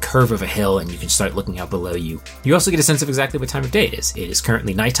over the curve of a hill and you can start looking out below you. You also get a sense of exactly what time of day it is. It is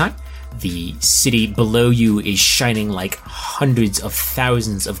currently nighttime. The city below you is shining like hundreds of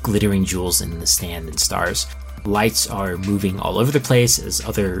thousands of glittering jewels in the stand and stars. Lights are moving all over the place as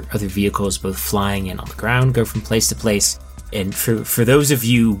other vehicles, both flying and on the ground, go from place to place. And for those of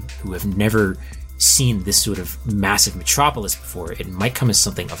you who have never seen this sort of massive metropolis before, it might come as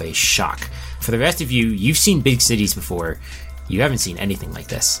something of a shock. For the rest of you, you've seen big cities before. You haven't seen anything like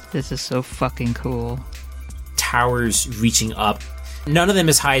this. This is so fucking cool. Towers reaching up. None of them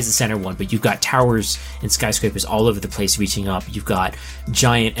as high as the center one, but you've got towers and skyscrapers all over the place reaching up. You've got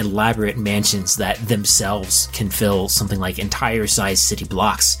giant, elaborate mansions that themselves can fill something like entire size city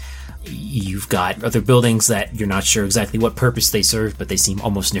blocks. You've got other buildings that you're not sure exactly what purpose they serve, but they seem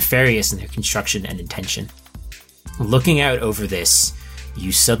almost nefarious in their construction and intention. Looking out over this,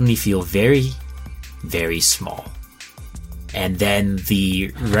 you suddenly feel very, very small. And then the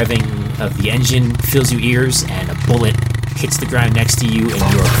revving of the engine fills your ears, and a bullet hits the ground next to you,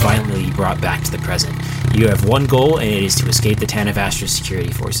 and you are finally brought back to the present. You have one goal, and it is to escape the Tanavastra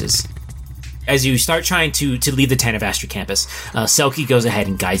security forces. As you start trying to leave the Tanavastra campus, Selkie goes ahead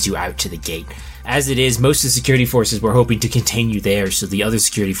and guides you out to the gate. As it is, most of the security forces were hoping to contain you there, so the other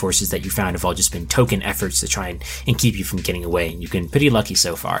security forces that you found have all just been token efforts to try and keep you from getting away, and you've been pretty lucky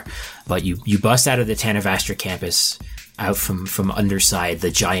so far. But you bust out of the Tanavastra campus, out from underside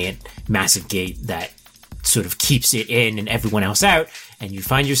the giant, massive gate that sort of keeps it in and everyone else out, and you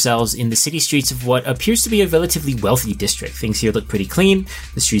find yourselves in the city streets of what appears to be a relatively wealthy district. Things here look pretty clean.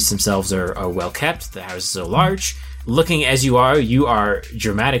 The streets themselves are well kept. The houses are large. Looking as you are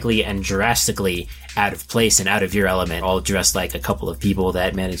dramatically and drastically out of place and out of your element, all dressed like a couple of people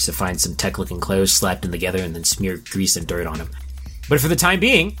that managed to find some tech-looking clothes, slapped them together, and then smeared grease and dirt on them. But for the time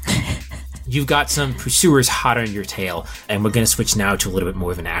being, you've got some pursuers hot on your tail, and we're going to switch now to a little bit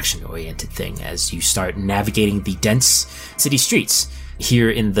more of an action-oriented thing as you start navigating the dense city streets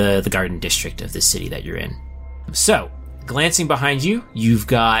here in the garden district of the city that you're in. So, glancing behind you, you've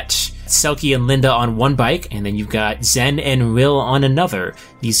got Selkie and Linda on one bike, and then you've got Zen and Rill on another.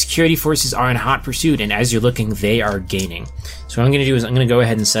 These security forces are in hot pursuit, and as you're looking, they are gaining. So what I'm going to do is I'm going to go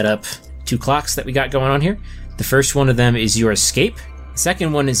ahead and set up 2 clocks that we got going on here. The first one of them is your escape. The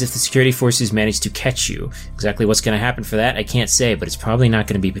second one is if the security forces manage to catch you. Exactly what's going to happen for that, I can't say, but it's probably not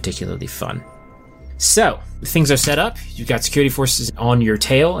going to be particularly fun. So, things are set up, you've got security forces on your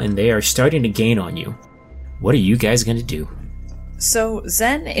tail, and they are starting to gain on you. What are you guys going to do? So,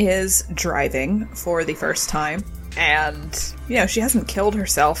 Zen is driving for the first time, and, she hasn't killed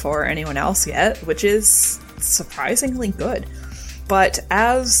herself or anyone else yet, which is surprisingly good. But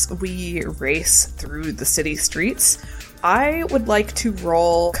as we race through the city streets, I would like to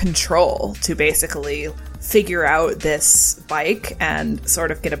roll control to basically figure out this bike and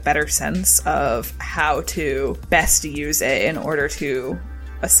sort of get a better sense of how to best use it in order to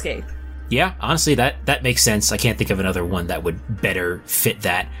escape. Yeah, honestly, that makes sense. I can't think of another one that would better fit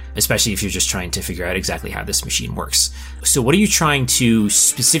that, especially if you're just trying to figure out exactly how this machine works. So what are you trying to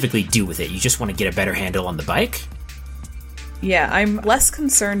specifically do with it? You just want to get a better handle on the bike? Yeah, I'm less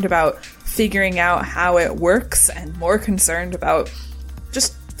concerned about figuring out how it works and more concerned about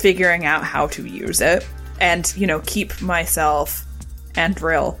just figuring out how to use it and, keep myself and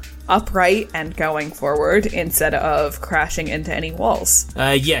Rill upright and going forward instead of crashing into any walls.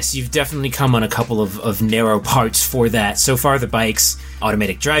 Yes, you've definitely come on a couple of narrow parts for that. So far, the bike's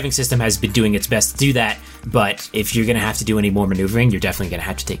automatic driving system has been doing its best to do that, but if you're going to have to do any more maneuvering, you're definitely going to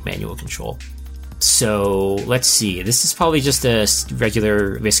have to take manual control. So, let's see. This is probably just a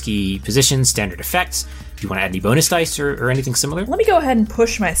regular risky position, standard effects. Do you want to add any bonus dice or anything similar? Let me go ahead and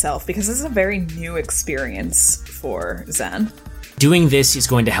push myself, because this is a very new experience for Zen. Doing this is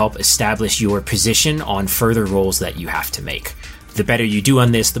going to help establish your position on further rolls that you have to make. The better you do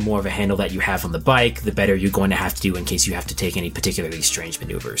on this, the more of a handle that you have on the bike, the better you're going to have to do in case you have to take any particularly strange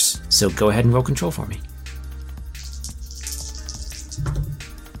maneuvers. So go ahead and roll control for me.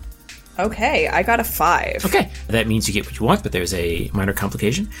 Okay, I got a 5. Okay, that means you get what you want, but there's a minor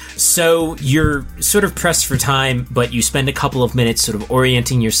complication. So you're sort of pressed for time, but you spend a couple of minutes sort of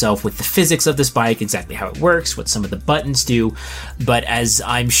orienting yourself with the physics of this bike, exactly how it works, what some of the buttons do. But as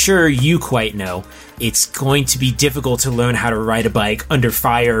I'm sure you quite know, it's going to be difficult to learn how to ride a bike under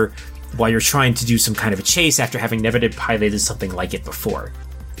fire while you're trying to do some kind of a chase after having never piloted something like it before.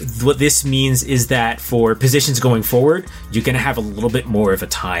 What this means is that for positions going forward, you're going to have a little bit more of a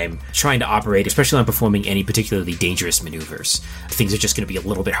time trying to operate, especially on performing any particularly dangerous maneuvers. Things are just going to be a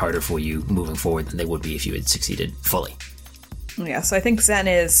little bit harder for you moving forward than they would be if you had succeeded fully. Yeah, so I think Zen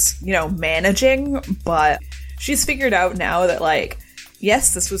is, managing, but she's figured out now that,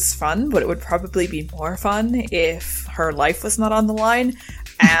 yes, this was fun, but it would probably be more fun if her life was not on the line.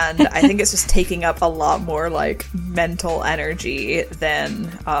 And I think it's just taking up a lot more, mental energy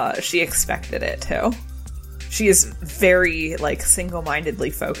than she expected it to. She is very,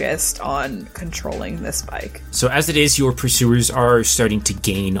 single-mindedly focused on controlling this bike. So as it is, your pursuers are starting to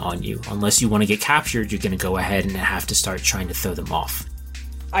gain on you. Unless you want to get captured, you're going to go ahead and have to start trying to throw them off.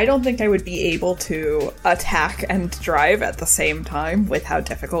 I don't think I would be able to attack and drive at the same time with how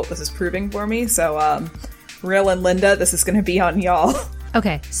difficult this is proving for me. So, Rill and Linda, this is going to be on y'all.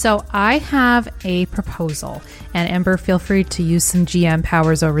 Okay, so I have a proposal, and Ember, feel free to use some GM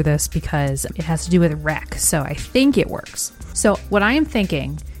powers over this because it has to do with wreck, so I think it works. So what I am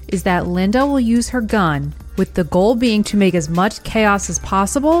thinking is that Linda will use her gun with the goal being to make as much chaos as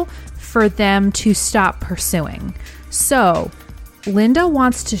possible for them to stop pursuing. So Linda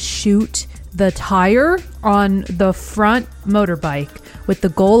wants to shoot the tire on the front motorbike with the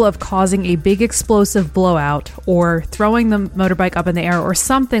goal of causing a big explosive blowout or throwing the motorbike up in the air or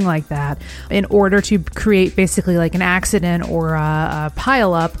something like that in order to create basically an accident or a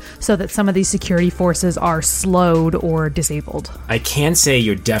pile up so that some of these security forces are slowed or disabled. I can say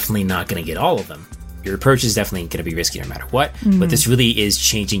you're definitely not going to get all of them. Your approach is definitely going to be risky no matter what, but this really is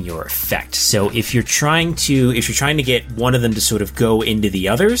changing your effect. So if you're trying to get one of them to sort of go into the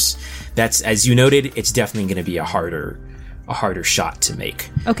others, that's, as you noted, it's definitely going to be a harder shot to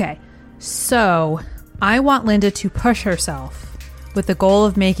make. Okay, so I want Linda to push herself with the goal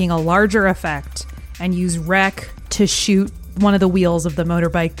of making a larger effect and use wreck to shoot one of the wheels of the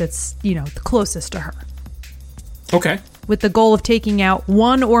motorbike that's, the closest to her. Okay. With the goal of taking out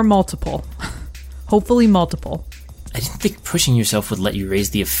one or multiple. Hopefully multiple. I didn't think pushing yourself would let you raise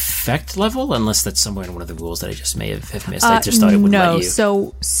the effect level, unless that's somewhere in one of the rules that I just may have missed. I just thought it would let you.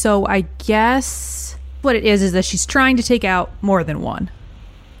 No, so I guess what it is that she's trying to take out more than one.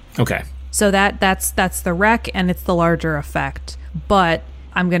 Okay. So that's the wreck, and it's the larger effect. But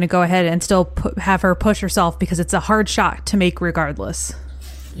I'm going to go ahead and still have her push herself because it's a hard shot to make regardless.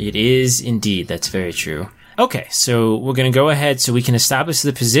 It is indeed. That's very true. Okay, so we're going to go ahead so we can establish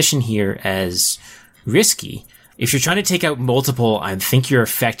the position here as risky. If you're trying to take out multiple, I think your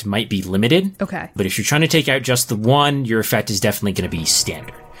effect might be limited. Okay. But if you're trying to take out just the one, your effect is definitely going to be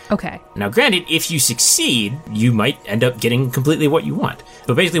standard. Okay. Now, granted, if you succeed, you might end up getting completely what you want.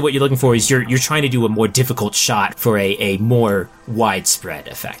 But basically what you're looking for is you're trying to do a more difficult shot for a more widespread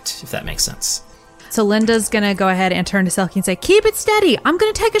effect, if that makes sense. So Linda's going to go ahead and turn to Selkie and say, keep it steady. I'm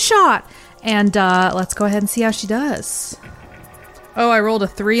going to take a shot. And let's go ahead and see how she does. Oh, I rolled a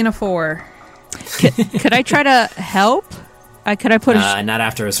 3 and a 4. Could I try to help? Could I put not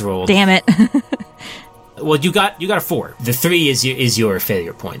after it's rolled. Damn it. Well, you got a 4. The 3 is your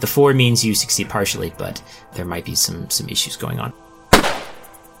failure point. The 4 means you succeed partially, but there might be some issues going on.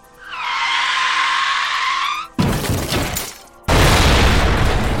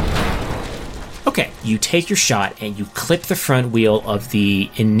 Okay, you take your shot and you clip the front wheel of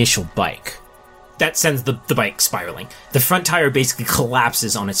the initial bike. That sends the bike spiraling. The front tire basically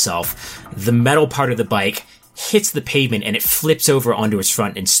collapses on itself. The metal part of the bike hits the pavement and it flips over onto its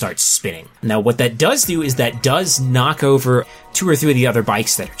front and starts spinning. Now, what that does do is that does knock over 2 or 3 of the other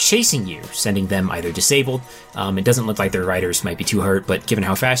bikes that are chasing you, sending them either disabled. It doesn't look like their riders might be too hurt, but given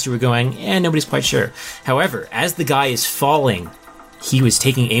how fast you were going, nobody's quite sure. However, as the guy is falling, he was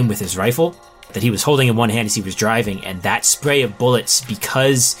taking aim with his rifle that he was holding in one hand as he was driving, and that spray of bullets,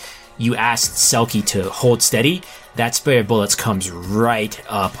 because you asked Selkie to hold steady, that spray of bullets comes right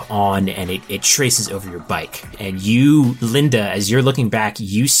up on and it traces over your bike. And you, Linda, as you're looking back,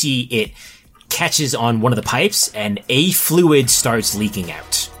 you see it catches on one of the pipes and a fluid starts leaking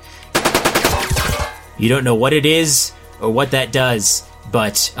out. You don't know what it is or what that does,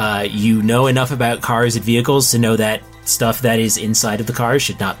 but you know enough about cars and vehicles to know that stuff that is inside of the car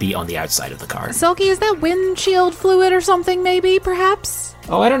should not be on the outside of the car. Selkie, is that windshield fluid or something, maybe, perhaps?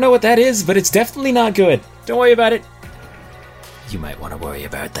 Oh, I don't know what that is, but it's definitely not good. Don't worry about it. You might want to worry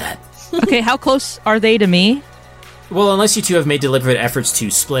about that. Okay, how close are they to me? Well, unless you two have made deliberate efforts to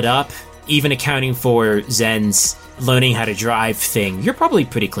split up, even accounting for Zen's learning how to drive thing, you're probably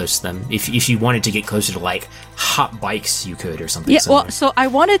pretty close to them. If you wanted to get closer to, like, hot bikes, you could, or something similar. Well, so I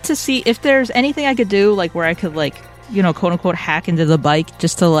wanted to see if there's anything I could do, like, where I could, like, quote unquote hack into the bike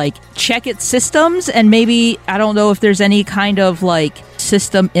just to, like, check its systems, and maybe, I don't know if there's any kind of, like,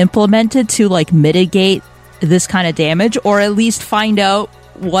 system implemented to, like, mitigate this kind of damage, or at least find out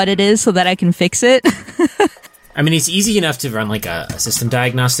what it is so that I can fix it. I mean, it's easy enough to run, like, a system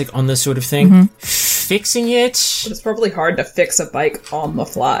diagnostic on this sort of thing. Fixing it... But it's probably hard to fix a bike on the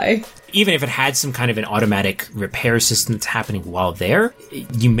fly. Even if it had some kind of an automatic repair system that's happening while there,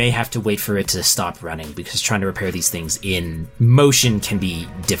 you may have to wait for it to stop running, because trying to repair these things in motion can be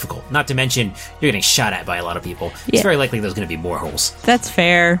difficult. Not to mention, you're getting shot at by a lot of people. Yeah. It's very likely there's going to be more holes. That's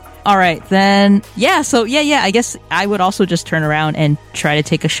fair. All right, then. Yeah, so yeah, I guess I would also just turn around and try to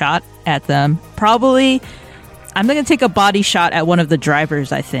take a shot at them. Probably, I'm going to take a body shot at one of the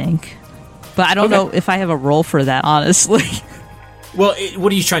drivers, I think. But I don't know if I have a role for that, honestly. Well,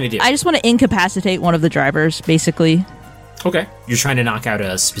 what are you trying to do? I just want to incapacitate one of the drivers, basically. Okay. You're trying to knock out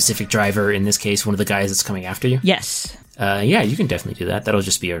a specific driver, in this case, one of the guys that's coming after you? Yes. Yeah, you can definitely do that. That'll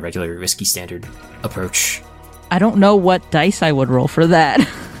just be a regular risky standard approach. I don't know what dice I would roll for that.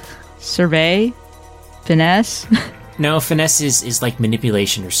 Survey? Finesse? No, finesse is like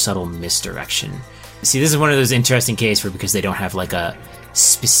manipulation or subtle misdirection. See, this is one of those interesting cases where, because they don't have, like, a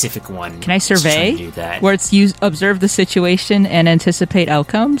specific one. Can I survey? To do that. Where it's observe the situation and anticipate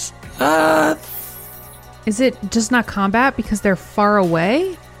outcomes? Is it just not combat because they're far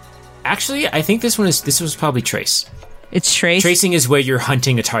away? Actually, I think this was probably trace. It's trace? Tracing is where you're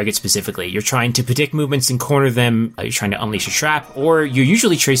hunting a target specifically. You're trying to predict movements and corner them, you're trying to unleash a trap, or you're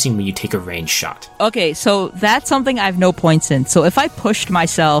usually tracing when you take a ranged shot. Okay, so that's something I have no points in. So if I pushed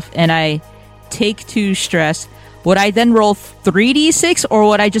myself and I take 2 stress, would I then roll 3d6, or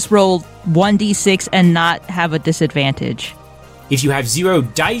would I just roll 1d6 and not have a disadvantage? If you have 0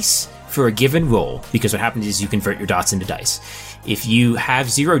 dice for a given roll, because what happens is you convert your dots into dice. If you have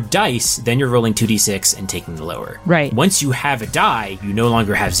 0 dice, then you're rolling 2d6 and taking the lower. Right. Once you have a die, you no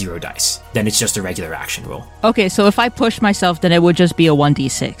longer have 0 dice. Then it's just a regular action roll. Okay, so if I push myself, then it would just be a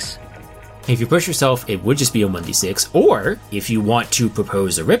 1d6. If you push yourself, it would just be a 1d6. Or, if you want to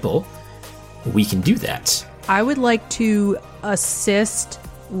propose a ripple, we can do that. I would like to assist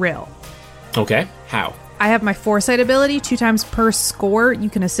Rill. Okay, how? I have my foresight ability. 2 times per score,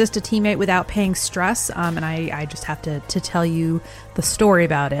 you can assist a teammate without paying stress. And I just have to tell you the story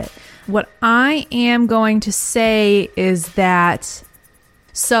about it. What I am going to say is that,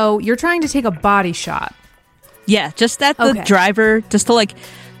 so you're trying to take a body shot. Yeah, just at the driver, just to, like,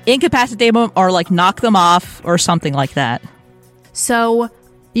 incapacitate them or, like, knock them off or something like that. So,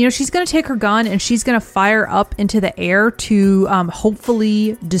 she's going to take her gun and she's going to fire up into the air to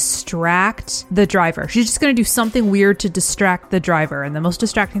hopefully distract the driver. She's just going to do something weird to distract the driver. And the most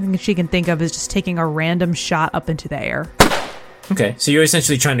distracting thing she can think of is just taking a random shot up into the air. Okay, so you're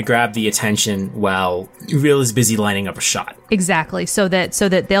essentially trying to grab the attention while Real is busy lining up a shot. Exactly, so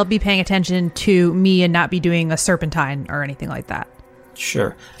that they'll be paying attention to me and not be doing a serpentine or anything like that.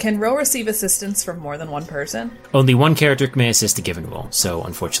 Sure. Can Ro receive assistance from more than one person? Only one character may assist a given roll, so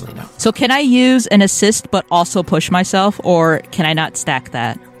unfortunately no. So can I use an assist but also push myself, or can I not stack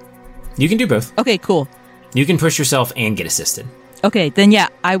that? You can do both. Okay, cool. You can push yourself and get assisted. Okay, then yeah,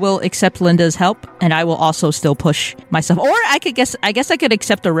 I will accept Linda's help, and I will also still push myself. Or I guess I could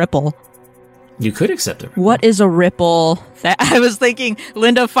accept a ripple. You could accept it. What is a ripple? I was thinking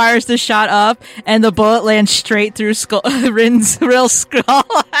Linda fires the shot up and the bullet lands straight through Rin's real skull.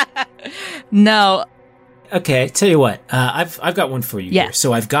 No. Okay, tell you what. I've got one for you Yeah. here.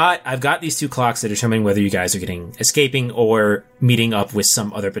 So I've got these 2 clocks that determine whether you guys are escaping or meeting up with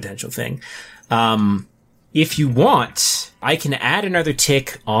some other potential thing. If you want, I can add another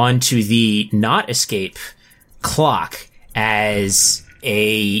tick onto the not escape clock as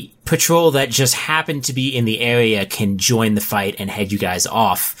a patrol that just happened to be in the area can join the fight and head you guys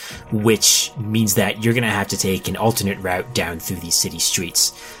off, which means that you're going to have to take an alternate route down through these city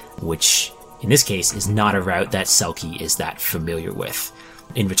streets, which in this case is not a route that Selkie is that familiar with.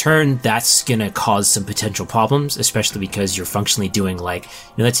 In return, that's going to cause some potential problems, especially because you're functionally doing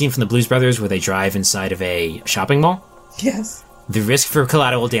that scene from the Blues Brothers where they drive inside of a shopping mall? Yes. The risk for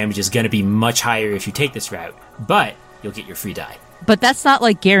collateral damage is going to be much higher if you take this route, but you'll get your free die. But that's not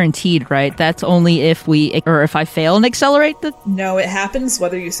guaranteed, right? That's only if I fail and accelerate the... No, it happens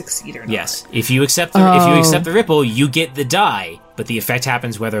whether you succeed or not. Yes. If you accept the ripple, you get the die, but the effect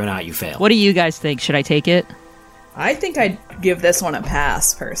happens whether or not you fail. What do you guys think? Should I take it? I think I'd give this one a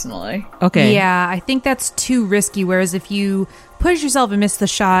pass, personally. Okay. Yeah, I think that's too risky. Whereas if you push yourself and miss the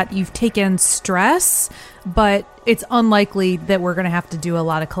shot, you've taken stress, but it's unlikely that we're going to have to do a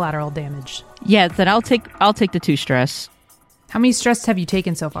lot of collateral damage. Yeah, then I'll take the 2 stress. How many stress have you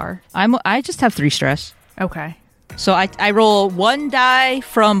taken so far? I just have 3 stress. Okay. So I roll 1 die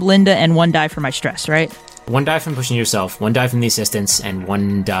from Linda and 1 die for my stress, right? 1 die from pushing yourself, 1 die from the assistance, and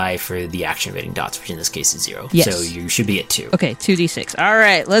 1 die for the action rating dots, which in this case is 0. Yes. So you should be at 2. Okay, 2d6. All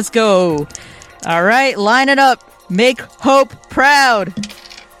right, let's go. All right, line it up. Make Hope proud.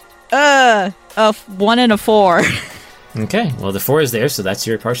 A 1 and a 4. Okay, well, the 4 is there, so that's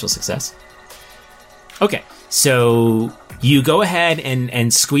your partial success. Okay, so you go ahead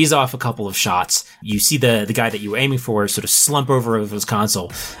and squeeze off a couple of shots. You see the guy that you were aiming for sort of slump over his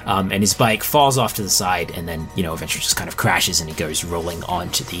console, and his bike falls off to the side, and then, eventually just kind of crashes, and he goes rolling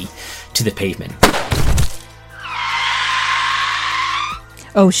onto the pavement.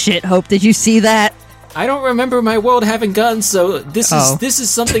 Oh shit, Hope, did you see that? I don't remember my world having guns, so this is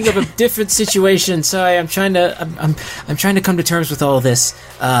something of a different situation. Sorry, I'm trying to come to terms with all of this.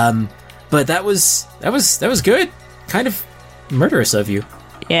 But that was good. Kind of murderous of you.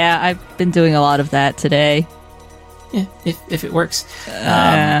 Yeah, I've been doing a lot of that today. Yeah, if it works.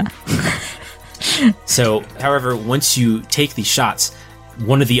 So, however, once you take these shots,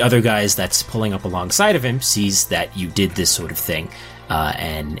 one of the other guys that's pulling up alongside of him sees that you did this sort of thing,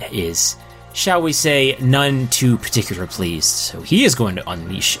 and is, shall we say, none too particular pleased. So he is going to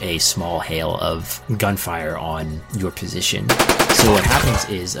unleash a small hail of gunfire on your position. So what happens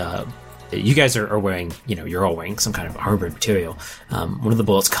is, you guys are wearing, you're all wearing some kind of armored material. One of the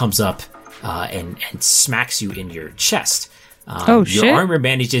bullets comes up and smacks you in your chest. Shit. Your armor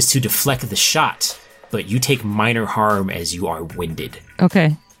manages to deflect the shot, but you take minor harm as you are winded.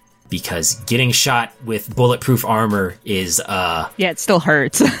 Okay. Because getting shot with bulletproof armor is, Yeah, it still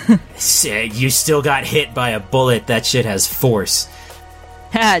hurts. you still got hit by a bullet. That shit has force.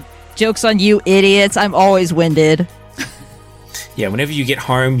 Ha, joke's on you, idiots. I'm always winded. Yeah, whenever you get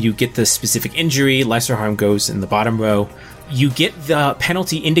harm, you get the specific injury. Lesser harm goes in the bottom row. You get the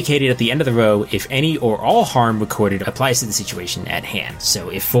penalty indicated at the end of the row if any or all harm recorded applies to the situation at hand. So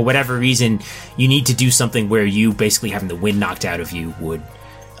if for whatever reason you need to do something where you basically having the wind knocked out of you would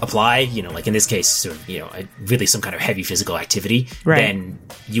apply, like in this case, sort of, really some kind of heavy physical activity, right, then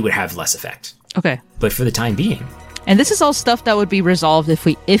you would have less effect. Okay. But for the time being. And this is all stuff that would be resolved if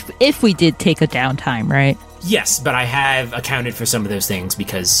we did take a downtime, right? Yes, but I have accounted for some of those things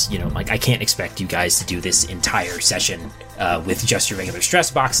because, I can't expect you guys to do this entire session with just your regular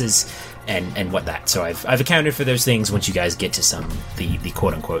stress boxes and whatnot. So I've accounted for those things once you guys get to the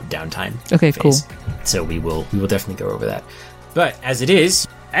quote unquote downtime. Okay, phase. cool. So we will definitely go over that. But as it is,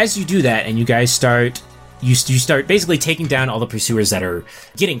 as you do that and you guys start basically taking down all the pursuers that are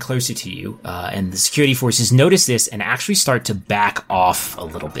getting closer to you, and the security forces notice this and actually start to back off a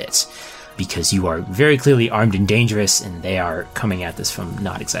little bit. Because you are very clearly armed and dangerous, and they are coming at this from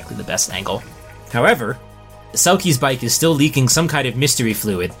not exactly the best angle. However, Selkie's bike is still leaking some kind of mystery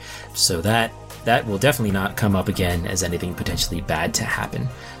fluid, so that will definitely not come up again as anything potentially bad to happen.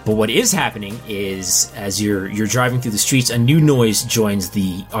 But what is happening is, as you're driving through the streets, a new noise joins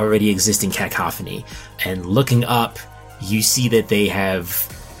the already existing cacophony. And looking up, you see that they have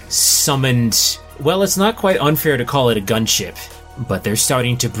summoned... Well, it's not quite unfair to call it a gunship, but they're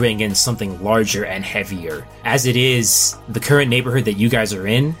starting to bring in something larger and heavier. As it is, the current neighborhood that you guys are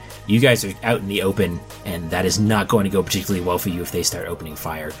in, you guys are out in the open, and that is not going to go particularly well for you if they start opening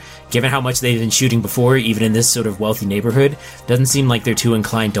fire. Given how much they've been shooting before, even in this sort of wealthy neighborhood, doesn't seem like they're too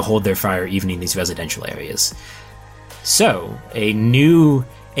inclined to hold their fire even in these residential areas. So, a new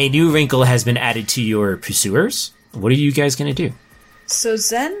wrinkle has been added to your pursuers. What are you guys going to do? So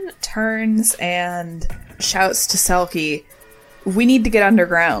Zen turns and shouts to Selkie, "We need to get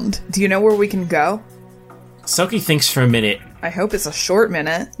underground. Do you know where we can go?" Selkie thinks for a minute. I hope it's a short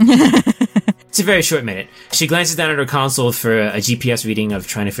minute. It's a very short minute. She glances down at her console for a GPS reading of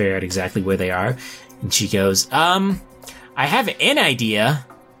trying to figure out exactly where they are. And she goes, I have an idea.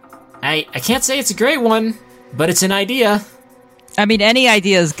 I can't say it's a great one, but it's an idea. I mean, any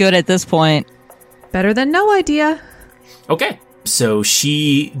idea is good at this point. Better than no idea. Okay. So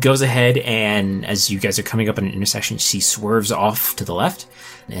she goes ahead, and as you guys are coming up an intersection, she swerves off to the left,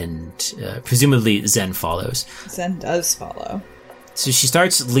 and presumably Zen follows. Zen does follow. So she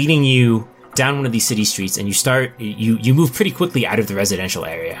starts leading you down one of these city streets, and you move pretty quickly out of the residential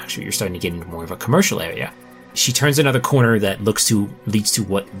area. Actually, you're starting to get into more of a commercial area. She turns another corner that leads to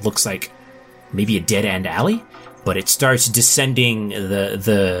what looks like maybe a dead-end alley, but it starts descending.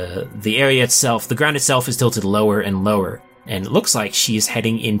 The area itself, the ground itself, is tilted lower and lower. And it looks like she is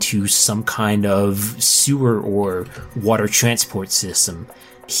heading into some kind of sewer or water transport system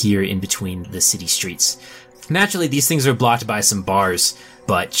here in between the city streets. Naturally, these things are blocked by some bars,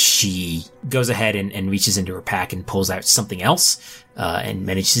 but she goes ahead and reaches into her pack and pulls out something else, and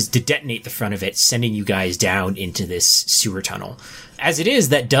manages to detonate the front of it, sending you guys down into this sewer tunnel. As it is,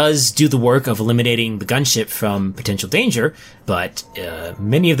 that does do the work of eliminating the gunship from potential danger, but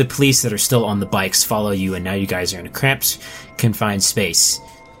many of the police that are still on the bikes follow you, and now you guys are in a cramped, confined space.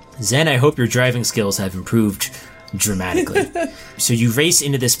 Zen, I hope your driving skills have improved dramatically. So you race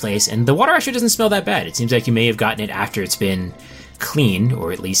into this place, and the water actually doesn't smell that bad. It seems like you may have gotten it after it's been cleaned,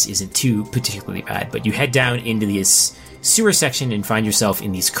 or at least isn't too particularly bad. But you head down into this sewer section and find yourself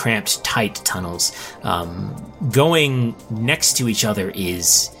in these cramped, tight tunnels. Going next to each other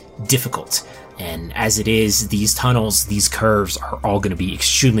is difficult. And as it is, these tunnels, these curves are all going to be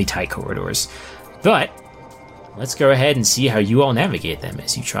extremely tight corridors. But let's go ahead and see how you all navigate them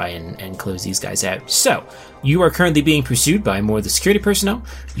as you try and close these guys out. So, you are currently being pursued by more of the security personnel.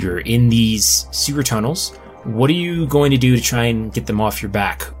 You're in these sewer tunnels. What are you going to do to try and get them off your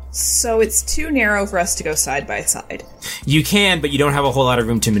back? So it's too narrow for us to go side by side. You can, but you don't have a whole lot of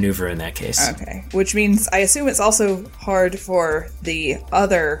room to maneuver in that case. Okay. Which means I assume it's also hard for the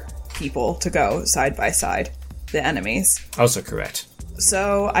other people to go side by side, the enemies. Also correct.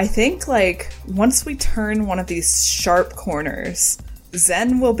 So I think, once we turn one of these sharp corners,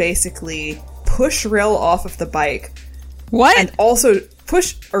 Zen will basically push Rill off of the bike. What? And also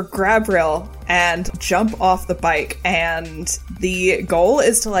push or grab Rill and jump off the bike. And the goal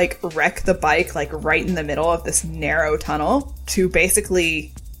is to, wreck the bike, right in the middle of this narrow tunnel to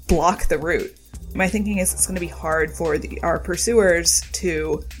basically block the route. My thinking is it's going to be hard for our pursuers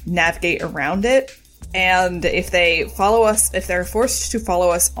to navigate around it. And if they follow us, if they're forced to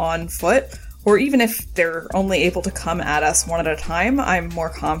follow us on foot, or even if they're only able to come at us one at a time, I'm more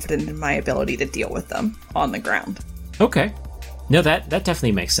confident in my ability to deal with them on the ground. Okay. No, that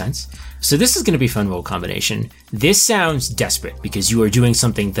definitely makes sense. So this is going to be a fun roll combination. This sounds desperate because you are doing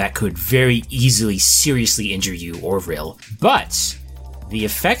something that could very easily seriously injure you or Rill. But the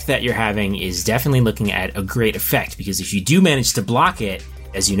effect that you're having is definitely looking at a great effect, because if you do manage to block it,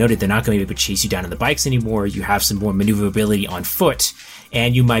 as you noted, they're not going to be able to chase you down on the bikes anymore. You have some more maneuverability on foot,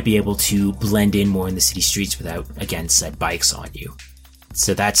 and you might be able to blend in more in the city streets without, again, said bikes on you.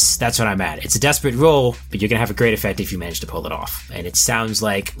 So that's what I'm at. It's a desperate roll, but you're going to have a great effect if you manage to pull it off. And it sounds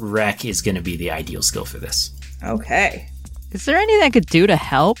like Wreck is going to be the ideal skill for this. Okay. Is there anything I could do to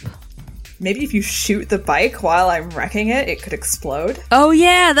help? Maybe if you shoot the bike while I'm wrecking it, it could explode. Oh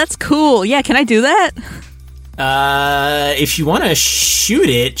yeah, that's cool. Yeah, can I do that? If you want to shoot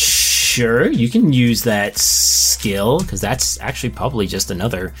it, sure, you can use that skill, because that's actually probably just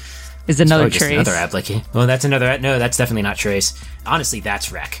another... Is another just trace. Another application. Well, that's another... No, that's definitely not trace. Honestly,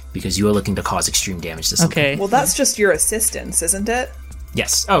 that's wreck, because you are looking to cause extreme damage to something. Okay. Well, that's just your assistance, isn't it?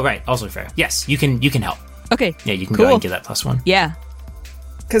 Yes. Oh, right. Also fair. Yes, you can help. Okay. Yeah, you can cool. go ahead and give that +1. Yeah.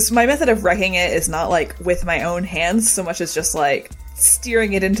 Because my method of wrecking it is not, with my own hands, so much as just,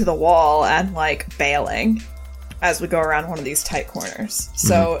 steering it into the wall and, bailing as we go around one of these tight corners.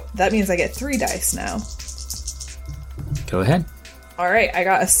 So that means I get 3 dice now. Go ahead. Alright, I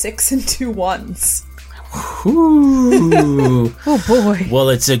got a 6 and 2 1s. Ooh. Oh boy. Well,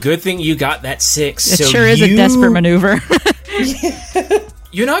 it's a good thing you got that 6. It sure is a desperate maneuver.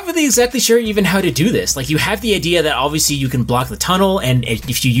 You're not really exactly sure even how to do this. You have the idea that obviously you can block the tunnel, and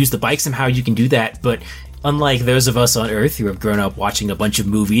if you use the bike somehow, you can do that, but unlike those of us on Earth who have grown up watching a bunch of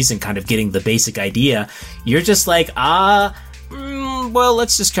movies and kind of getting the basic idea, you're just well,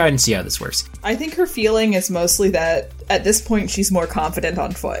 let's just try and see how this works. I think her feeling is mostly that at this point she's more confident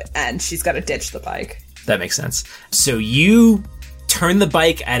on foot, and she's got to ditch the bike. That makes sense. So you turn the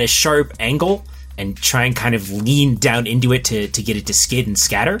bike at a sharp angle and try and kind of lean down into it to get it to skid and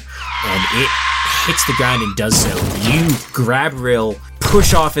scatter, and it hits the ground and does so. You grab Rill,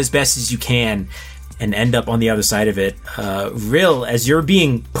 push off as best as you can, and end up on the other side of it. Rill, as you're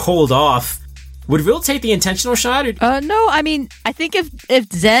being pulled off, would Rill take the intentional shot? Or... No, I mean, I think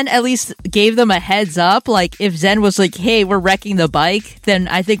if Zen at least gave them a heads up, if Zen was like, hey, we're wrecking the bike, then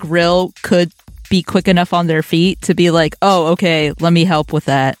I think Rill could be quick enough on their feet to be like, oh, okay, let me help with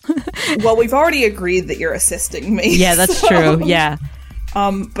that. Well, we've already agreed that you're assisting me. Yeah, that's true, yeah.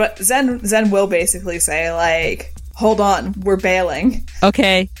 But Zen will basically say, hold on, we're bailing.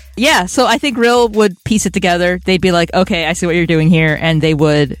 Okay. Yeah, so I think Rill would piece it together. They'd be like, okay, I see what you're doing here, and they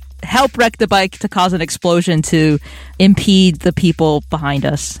would help wreck the bike to cause an explosion to impede the people behind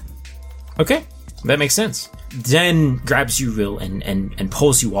us. Okay. That makes sense. Zen grabs you, Rill, and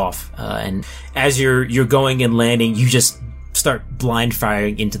pulls you off. And as you're going and landing, you just start blind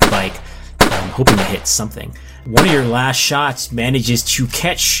firing into the bike, hoping to hit something. One of your last shots manages to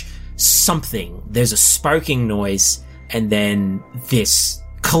catch something. There's a sparking noise, and then this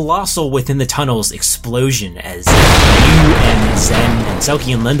colossal within the tunnels explosion as you and Zen and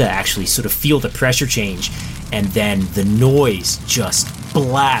Selkie and Linda actually sort of feel the pressure change, and then the noise just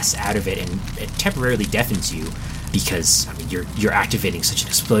blasts out of it and it temporarily deafens you because I mean you're activating such an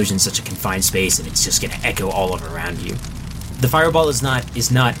explosion, such a confined space, and it's just going to echo all over around you. The fireball is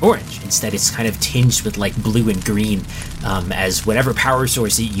not orange. Instead, it's kind of tinged with like blue and green, as whatever power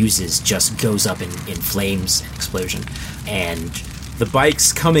source it uses just goes up in flames and explosion. And the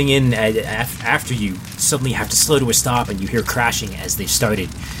bikes coming in after you suddenly have to slow to a stop, and you hear crashing as they've started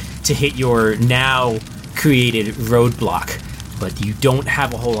to hit your now created roadblock. But you don't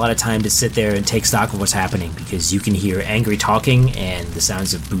have a whole lot of time to sit there and take stock of what's happening because you can hear angry talking and the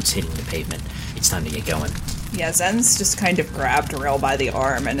sounds of boots hitting the pavement. It's time to get going. Yeah, Zen's just kind of grabbed Rail by the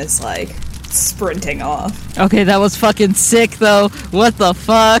arm and is like sprinting off. Okay, that was fucking sick though. What the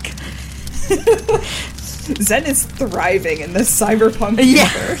fuck? Zen is thriving in this cyberpunk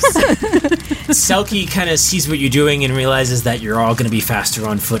universe. Selkie kind of sees what you're doing and realizes that you're all going to be faster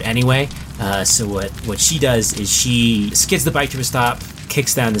on foot anyway. So what she does is she skids the bike to a stop,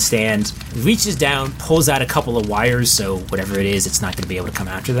 kicks down the stand, reaches down, pulls out a couple of wires, so whatever it is, it's not going to be able to come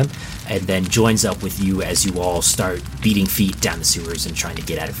after them, and then joins up with you as you all start beating feet down the sewers and trying to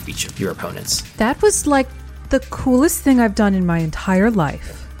get out of reach of your opponents. That was like the coolest thing I've done in my entire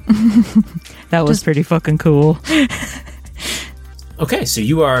life. That was pretty fucking cool. Okay, so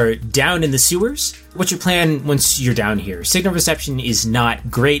you are down in the sewers. What's your plan once you're down here? Signal reception is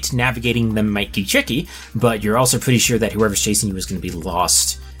not great. Navigating them might be tricky, but you're also pretty sure that whoever's chasing you is going to be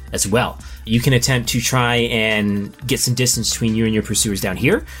lost as well. You can attempt to try and get some distance between you and your pursuers down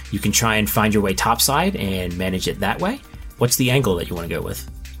here. You can try and find your way topside and manage it that way. What's the angle that you want to go with?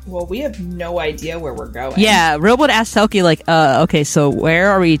 Well, we have no idea where we're going. Yeah, Real would ask Selkie, like, okay, so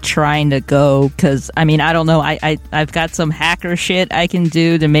where are we trying to go? Because, I mean, I don't know. I've got some hacker shit I can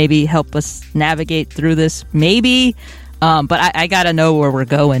do to maybe help us navigate through this, maybe. But I gotta know where we're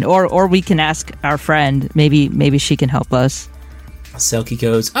going. Or we can ask our friend. Maybe she can help us. Selkie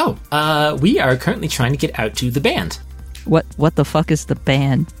goes, we are currently trying to get out to the band. What the fuck is the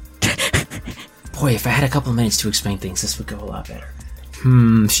band? Boy, if I had a couple of minutes to explain things, this would go a lot better.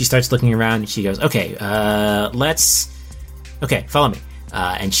 She starts looking around and she goes, okay, follow me.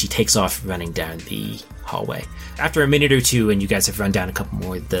 And she takes off running down the hallway. After a minute or two, and you guys have run down a couple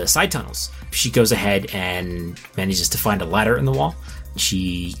more of the side tunnels, she goes ahead and manages to find a ladder in the wall.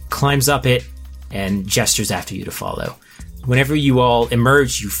 She climbs up it and gestures after you to follow. Whenever you all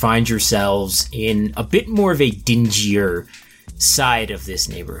emerge, you find yourselves in a bit more of a dingier side of this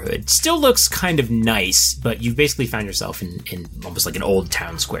neighborhood. Still looks kind of nice, but you've basically found yourself in almost like an old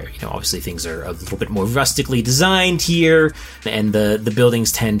town square. You know, obviously things are a little bit more rustically designed here, and the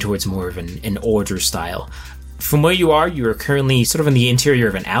buildings tend towards more of an older style. From where you are currently sort of in the interior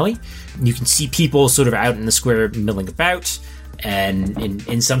of an alley. You can see people sort of out in the square milling about, and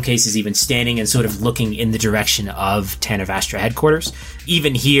in some cases even standing and sort of looking in the direction of Tanavastra headquarters.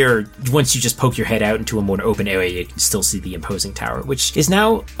 Even here, once you just poke your head out into a more open area, you can still see the imposing tower, which is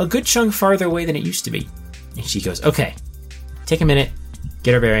now a good chunk farther away than it used to be. And she goes, okay, take a minute,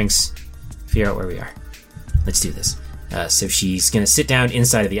 get our bearings, figure out where we are. Let's do this. So she's going to sit down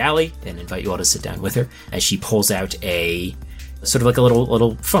inside of the alley and invite you all to sit down with her as she pulls out a sort of like a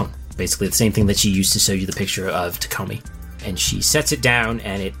little phone, basically the same thing that she used to show you the picture of Takomi. And she sets it down,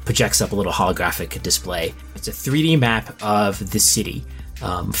 and it projects up a little holographic display. It's a 3D map of the city.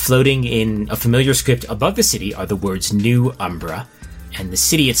 Floating in a familiar script above the city are the words New Umbra. And the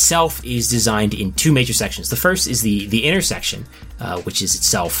city itself is designed in two major sections. The first is the intersection, which is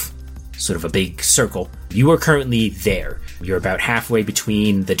itself sort of a big circle. You are currently there. You're about halfway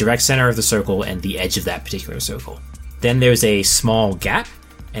between the direct center of the circle and the edge of that particular circle. Then there's a small gap,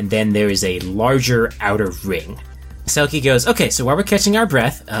 and then there is a larger outer ring. Selkie goes, okay, so while we're catching our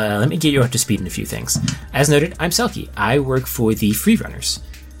breath, let me get you up to speed in a few things. As noted, I'm Selkie. I work for the Freerunners.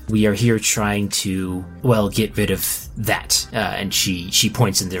 We are here trying to, get rid of that. And she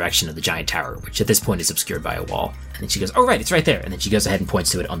points in the direction of the giant tower, which at this point is obscured by a wall. And then she goes, oh, right, it's right there. And then she goes ahead and points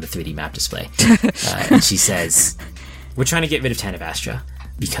to it on the 3D map display. And she says, we're trying to get rid of Tanavastra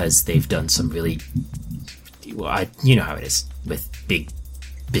because they've done some really, you know how it is with big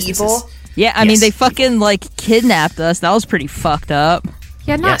businesses. Evil? Yeah, I mean, they fucking, kidnapped us. That was pretty fucked up.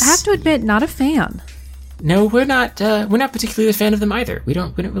 Yeah, I have to admit, not a fan. No, we're not particularly a fan of them either. We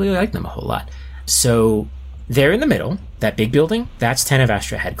don't really like them a whole lot. So they're in the middle, that big building, that's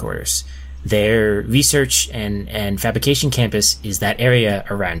Tanavastra headquarters. Their research and fabrication campus is that area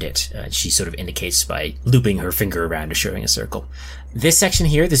around it. She sort of indicates by looping her finger around and showing a circle. This section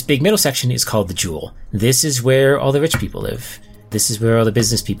here, this big middle section, is called the Jewel. This is where all the rich people live. This is where all the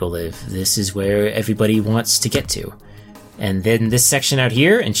business people live. This is where everybody wants to get to. And then this section out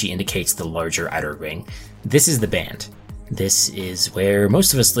here, and she indicates the larger outer ring, this is the band. This is where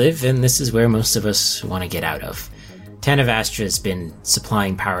most of us live, and this is where most of us want to get out of. Tanavastra has been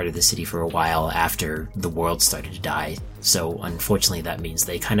supplying power to the city for a while after the world started to die, so unfortunately that means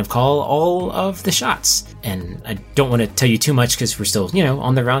they kind of call all of the shots. And I don't want to tell you too much because we're still,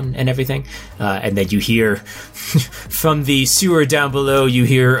 on the run and everything. And then you hear from the sewer down below, you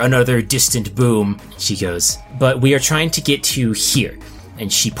hear another distant boom. She goes, "But we are trying to get to here."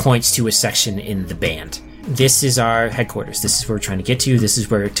 And she points to a section in the band. "This is our headquarters. This is where we're trying to get to. This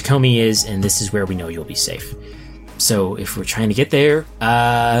is where Takomi is, and this is where we know you'll be safe. So if we're trying to get there,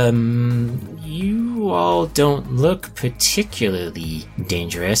 you all don't look particularly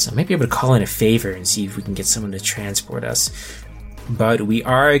dangerous. I might be able to call in a favor and see if we can get someone to transport us. But we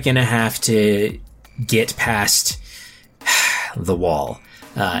are going to have to get past the wall."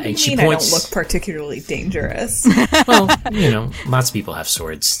 And she points. I don't look particularly dangerous. Well, lots of people have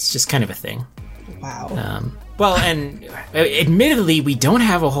swords. It's just kind of a thing. Wow. Well, and admittedly, we don't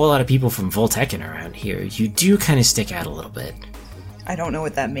have a whole lot of people from Voltecan around here. You do kind of stick out a little bit. I don't know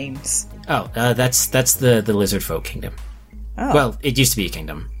what that means. Oh, that's the lizard folk kingdom. Oh. Well, it used to be a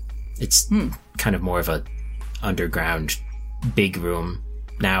kingdom. It's kind of more of a underground big room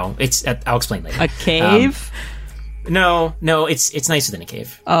now. I'll explain later. A cave? No, it's nicer than a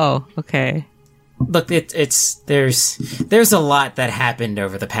cave. Oh, okay. Look, there's a lot that happened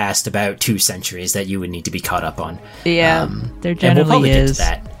over the past about 2 centuries that you would need to be caught up on. Yeah, there and we'll probably generally is.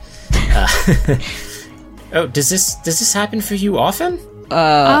 Get to that. Oh, does this happen for you often?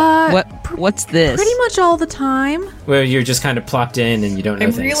 What's this? Pretty much all the time. Where you're just kind of plopped in and you don't know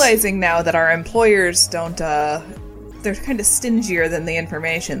I'm things. realizing now that our employers don't, they're kind of stingier than the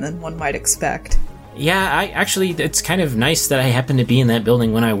information than one might expect. Yeah, it's kind of nice that I happened to be in that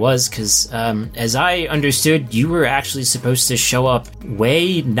building when I was, because as I understood, you were actually supposed to show up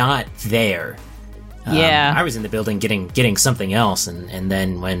way not there. Yeah. I was in the building getting something else, and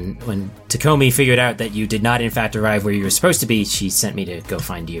then when Takomi figured out that you did not in fact arrive where you were supposed to be, she sent me to go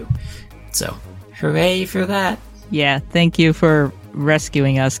find you. So, hooray for that. Yeah, thank you for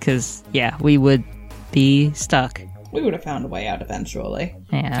rescuing us, because, we would be stuck. We would have found a way out eventually.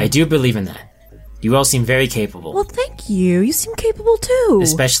 Yeah. I do believe in that. You all seem very capable. Well, thank you. You seem capable too.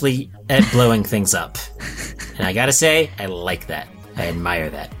 Especially at blowing things up. And I gotta say, I like that. I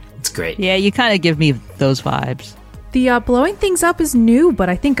admire that. It's great. Yeah, you kind of give me those vibes. The blowing things up is new, but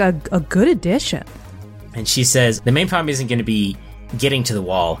I think a good addition. And she says, the main problem isn't going to be getting to the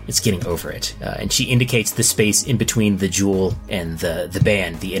wall, it's getting over it. And she indicates the space in between the jewel and the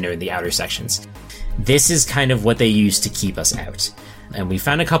band, the inner and the outer sections. This is kind of what they use to keep us out. And we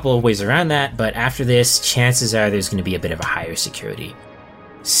found a couple of ways around that, but after this, chances are there's going to be a bit of a higher security.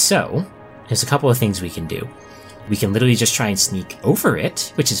 So, there's a couple of things we can do. We can literally just try and sneak over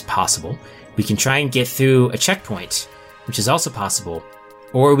it, which is possible. We can try and get through a checkpoint, which is also possible.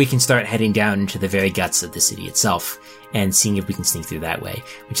 Or we can start heading down into the very guts of the city itself and seeing if we can sneak through that way,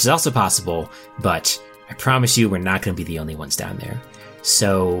 which is also possible, but I promise you we're not going to be the only ones down there.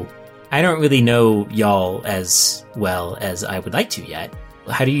 So, I don't really know y'all as well as I would like to yet.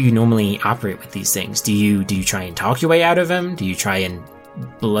 How do you normally operate with these things? Do you try and talk your way out of them? Do you try and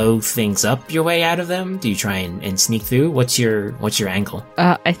blow things up your way out of them? Do you try and sneak through? What's your angle?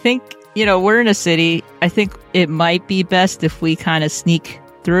 I think, we're in a city. I think it might be best if we kind of sneak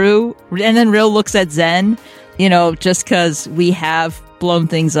through. And then Rill looks at Zen, just because we have blown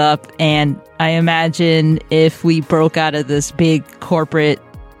things up. And I imagine if we broke out of this big corporate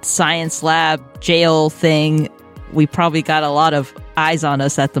science lab jail thing, we probably got a lot of eyes on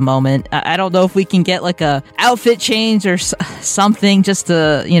us at the moment. I don't know if we can get like a outfit change or something just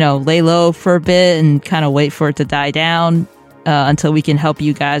to, lay low for a bit and kind of wait for it to die down until we can help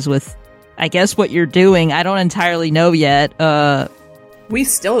you guys with, I guess, what you're doing. I don't entirely know yet. We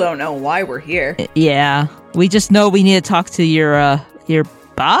still don't know why we're here. Yeah. We just know we need to talk to your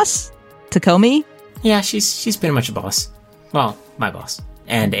boss, Takomi. Yeah, she's pretty much a boss. Well, my boss.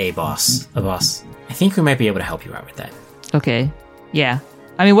 And a boss. I think we might be able to help you out with that. Okay. Yeah.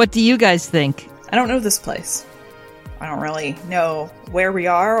 I mean, what do you guys think? I don't know this place. I don't really know where we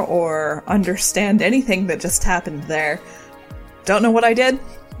are or understand anything that just happened there. Don't know what I did.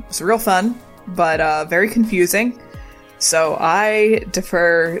 It was real fun, but very confusing. So I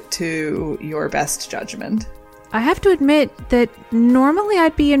defer to your best judgment. I have to admit that normally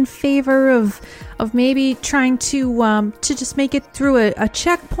I'd be in favor of maybe trying to just make it through a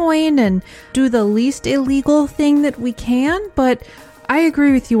checkpoint and do the least illegal thing that we can, but I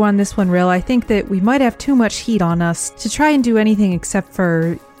agree with you on this one, Rill. I think that we might have too much heat on us to try and do anything except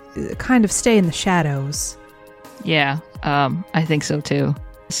for kind of stay in the shadows. Yeah, I think so too.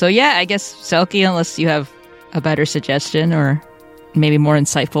 So yeah, I guess Selkie, unless you have a better suggestion or maybe more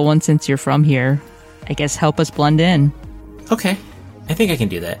insightful one since you're from here, I guess help us blend in. Okay, I think I can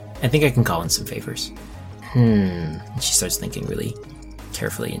do that. I think I can call in some favors. And she starts thinking really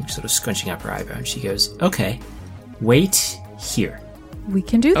carefully and sort of scrunching up her eyebrow, and she goes, okay, wait here. We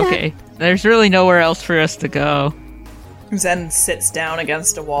can do that. Okay, there's really nowhere else for us to go. Zen sits down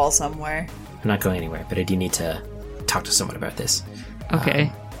against a wall somewhere. I'm not going anywhere, but I do need to talk to someone about this. Okay.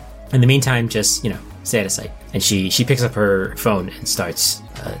 In the meantime, just, stay out of sight. And she picks up her phone and starts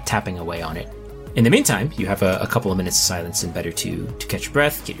tapping away on it. In the meantime, you have a couple of minutes of silence and better to catch your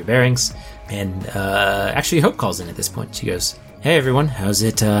breath, get your bearings. And actually, Hope calls in at this point. She goes, hey, everyone, how's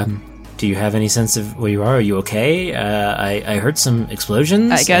it? Do you have any sense of where you are? Are you okay? I heard some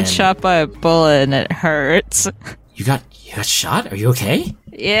explosions. I got shot by a bullet and it hurts. You got shot? Are you okay?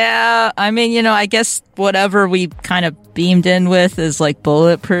 Yeah, I mean, I guess whatever we kind of beamed in with is like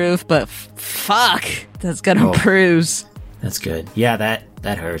bulletproof, but fuck, that's gonna bruise. That's good. Yeah,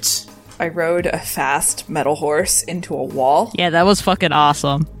 that hurts. I rode a fast metal horse into a wall. Yeah, that was fucking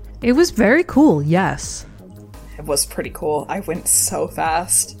awesome. It was very cool, yes. It was pretty cool. I went so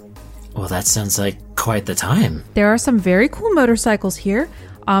fast. Well, that sounds like quite the time. There are some very cool motorcycles here.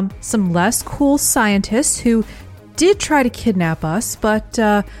 Some less cool scientists who did try to kidnap us, but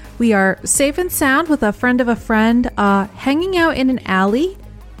we are safe and sound with a friend of a friend, hanging out in an alley,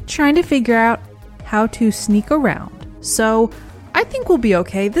 trying to figure out how to sneak around. So I think we'll be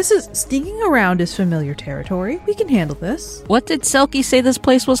okay. Sneaking around is familiar territory. We can handle this. What did Selkie say this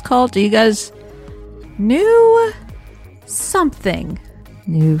place was called? Do you guys... New something.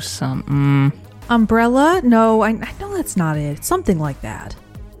 New something. Umbrella? No, I know that's not it. Something like that.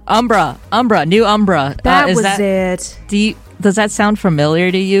 Umbra, New Umbra. That was it. Does that sound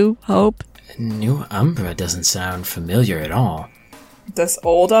familiar to you, Hope? New Umbra doesn't sound familiar at all. Does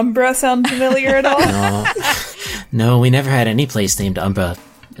Old Umbra sound familiar at all? No, we never had any place named Umbra.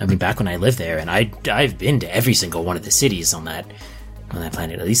 I mean, back when I lived there, and I've been to every single one of the cities on that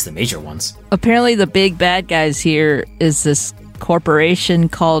planet, at least the major ones. Apparently the big bad guys here is this corporation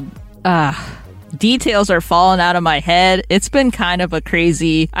called... Details are falling out of my head. It's been kind of a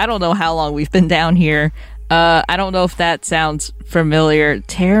crazy... I don't know how long we've been down here. I don't know if that sounds familiar.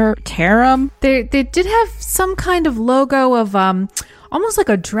 Tarum? They did have some kind of logo of almost like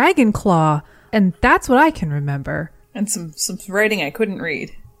a dragon claw, and that's what I can remember. And some writing I couldn't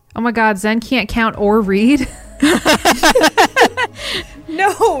read. Oh my god, Zen can't count or read.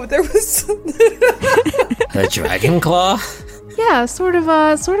 No, there was A dragon claw? Yeah, sort of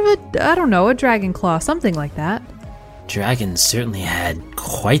a I don't know, a dragon claw, something like that. Dragons certainly had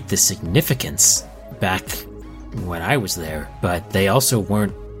quite the significance back when I was there, but they also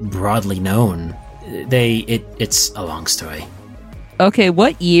weren't broadly known. It's a long story. Okay,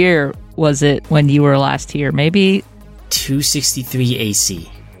 what year was it when you were last here? Maybe 263 AC.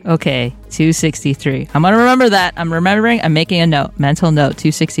 Okay, 263. I'm gonna remember that. I'm making a note. Mental note,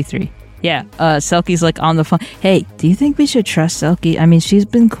 263. Yeah, Selkie's like on the phone. Hey, do you think we should trust Selkie? I mean, she's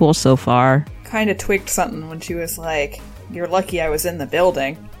been cool so far. kind of twigged something when she was like, "You're lucky I was in the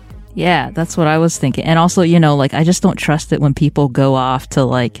building." Yeah, that's what I was thinking. And also, you know, like, I just don't trust it when people go off to,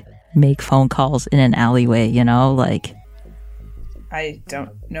 like, make phone calls in an alleyway, you know? Like, I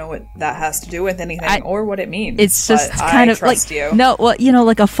don't know what that has to do with anything or what it means. It's just kind of like, you. No, well, you know,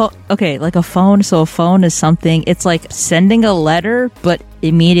 like a phone. Okay, like a phone. So a phone is something. It's like sending a letter, but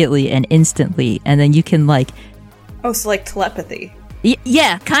immediately and instantly, and then you can like. Oh, so like telepathy.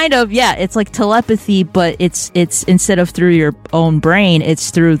 Yeah, kind of. Yeah, it's like telepathy, but it's instead of through your own brain,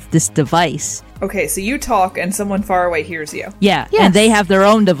 it's through this device. Okay, so you talk and someone far away hears you. Yeah, Yes. and they have their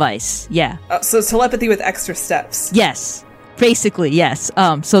own device. Yeah. So it's telepathy with extra steps. Yes. Basically, yes.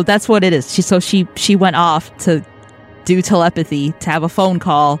 So that's what it is. She went off to do telepathy, to have a phone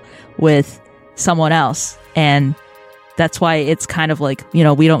call with someone else, and that's why it's kind of like, you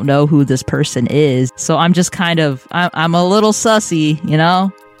know, we don't know who this person is. So I'm just kind of I'm a little sussy, you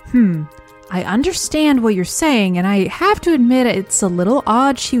know? I understand what you're saying, and I have to admit it's a little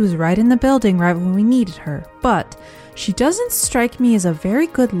odd she was right in the building right when we needed her. But she doesn't strike me as a very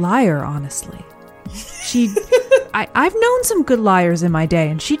good liar, honestly. I've known some good liars in my day,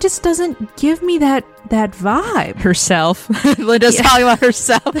 and she just doesn't give me that vibe. Herself. Linda's talking about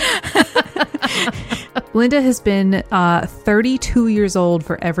herself. Linda has been 32 years old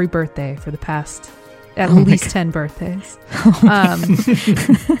for every birthday for the past at least 10 birthdays.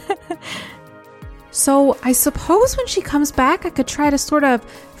 So I suppose when she comes back, I could try to sort of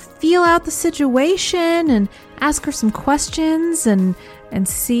feel out the situation and ask her some questions and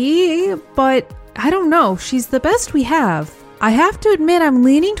see, but I don't know. She's the best we have. I have to admit I'm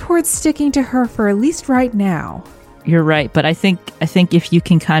leaning towards sticking to her for at least right now. You're right, but I think if you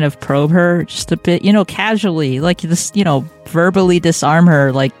can kind of probe her just a bit, casually, like this, verbally disarm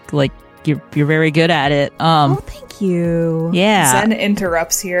her, like you're very good at it. Oh, thank you. Yeah. Zen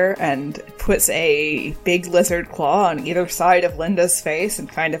interrupts here and puts a big lizard claw on either side of Linda's face and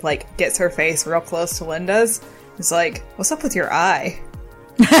kind of like gets her face real close to Linda's. It's like, what's up with your eye?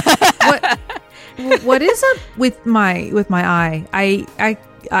 What is up with my eye?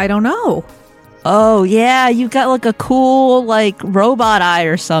 I don't know. Oh yeah, you got like a cool like robot eye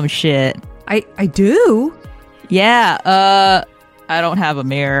or some shit. I do. Yeah. I don't have a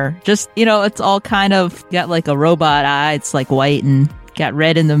mirror. Just it's all kind of got like a robot eye. It's like white and got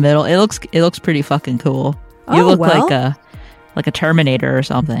red in the middle. It looks pretty fucking cool. You look like a Terminator or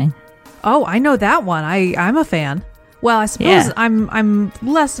something. Oh, I know that one. I'm a fan. Well, I suppose I'm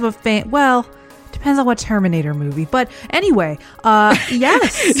less of a fan. Well, depends on what Terminator movie. But anyway,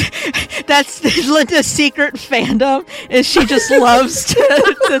 yes. That's Linda's secret fandom, is she just loves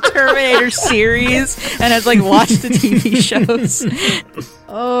the Terminator series and has like watched the TV shows.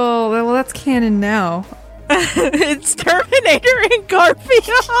 Oh, well, that's canon now. It's Terminator and Garfield.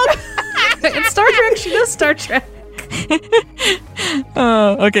 And Star Trek, she does Star Trek.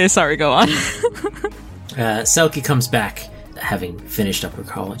 Okay, sorry, go on. Selkie comes back, having finished up her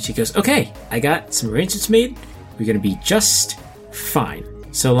call, and she goes, okay, I got some arrangements made. We're going to be just fine.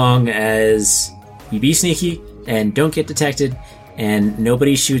 So long as we be sneaky and don't get detected and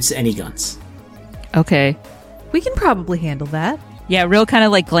nobody shoots any guns. Okay. We can probably handle that. Yeah, Rill kind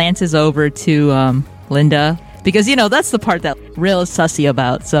of like glances over to Linda, because, that's the part that Rill is sussy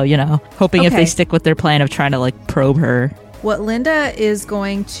about. So, hoping if they stick with their plan of trying to like probe her. What Linda is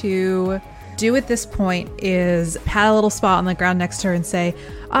going to do at this point is pat a little spot on the ground next to her and say,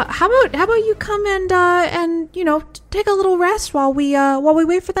 how about you come and take a little rest while we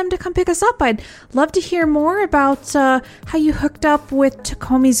wait for them to come pick us up. I'd love to hear more about how you hooked up with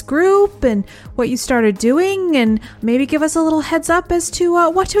Takomi's group and what you started doing, and maybe give us a little heads up as to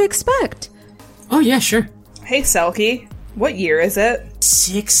what to expect. Oh yeah, sure. Hey Selkie, what year is it?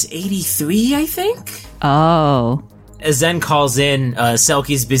 683, I think? Oh. As Zen calls in,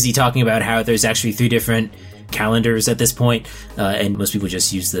 Selkie's busy talking about how there's actually 3 different calendars at this point, and most people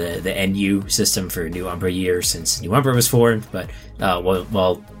just use the NU system for New Umbra year since New Umbra was formed, but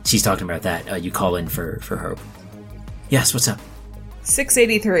while she's talking about that, you call in for Hope. Yes, what's up?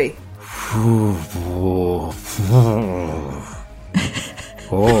 683.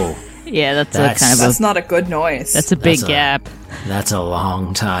 Oh. Yeah, that's not a good noise. That's a big gap. That's a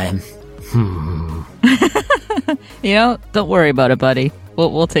long time. Don't worry about it, buddy.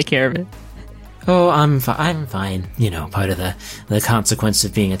 We'll take care of it. Oh, I'm fine. Part of the consequence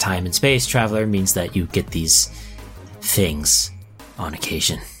of being a time and space traveler means that you get these things on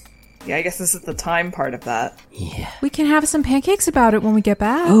occasion. Yeah, I guess this is the time part of that. Yeah. We can have some pancakes about it when we get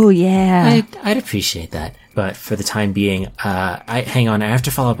back. Oh, yeah. I'd appreciate that. But for the time being, hang on, I have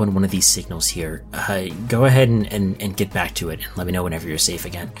to follow up on one of these signals here. Go ahead and get back to it and let me know whenever you're safe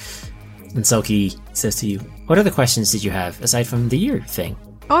again. And Selkie says to you, what other questions did you have aside from the year thing?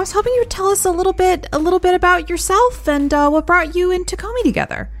 Oh, I was hoping you would tell us a little bit about yourself and what brought you and Takomi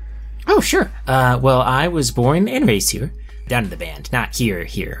together. Oh, sure. Well, I was born and raised here, down in the band. Not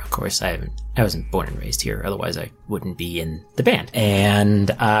here, of course. I wasn't born and raised here, otherwise I wouldn't be in the band.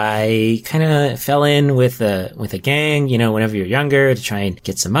 And I kind of fell in with a gang, whenever you're younger, to try and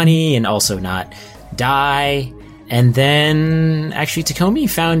get some money and also not die. And then, actually, Takomi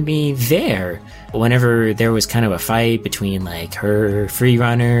found me there whenever there was kind of a fight between, like, her free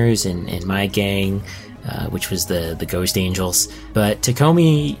runners and my gang, which was the Ghost Angels. But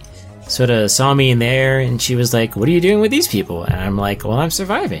Takomi sort of saw me in there, and she was like, what are you doing with these people? And I'm like, well, I'm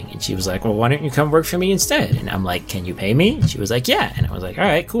surviving. And she was like, well, why don't you come work for me instead? And I'm like, can you pay me? And she was like, yeah. And I was like, all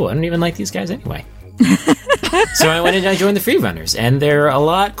right, cool. I don't even like these guys anyway. So I went and I joined the free runners, and they're a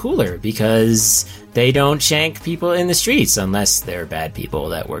lot cooler because they don't shank people in the streets unless they're bad people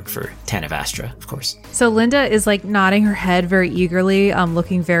that work for Tanavastra, of course. So Linda is like nodding her head very eagerly,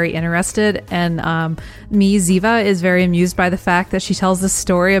 looking very interested. And Ziva, is very amused by the fact that she tells this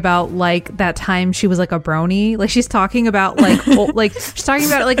story about like that time she was like a brony. Like she's talking about like, she's talking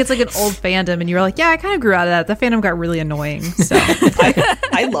about it like it's like an old fandom. And you were like, yeah, I kind of grew out of that. The fandom got really annoying. So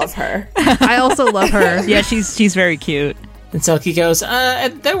I love her. I also love her. Yeah, she's very cute. And Selkie goes,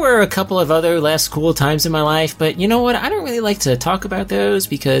 there were a couple of other less cool times in my life, but you know what? I don't really like to talk about those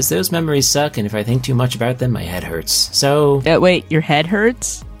because those memories suck, and if I think too much about them, my head hurts. So... wait, your head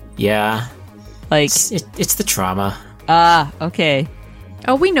hurts? Yeah. Like... It's the trauma. Okay.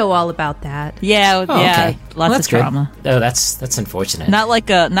 Oh, we know all about that. Yeah, Okay. Lots of trauma. Good. Oh, that's unfortunate. Not like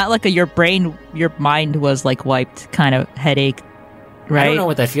a your mind was like wiped kind of headache, right? I don't know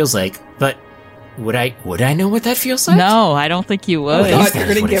what that feels like, but... Would I know what that feels like? No, I don't think you would. Oh God, you're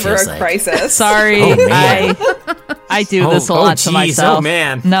What gonna it give her feels a like. crisis. Sorry, Oh, man. I do this a lot to geez, myself. Oh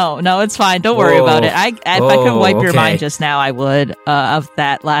man. No, it's fine. Don't worry about it. If I could wipe your okay. mind just now, I would. Of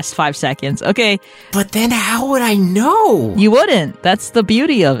that last 5 seconds. Okay, But then how would I know? you wouldn't. That's the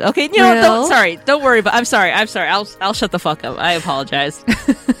beauty of. Okay, you know. Real? Don't worry. But I'm sorry. I'll shut the fuck up. I apologize.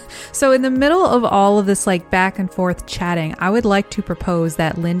 So in the middle of all of this like back and forth chatting, I would like to propose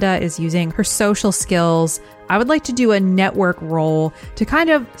that Linda is using her social skills. I would like to do a network roll to kind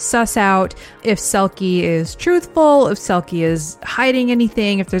of suss out if Selkie is truthful, if Selkie is hiding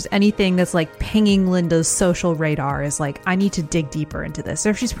anything, if there's anything that's like pinging Linda's social radar is like, I need to dig deeper into this.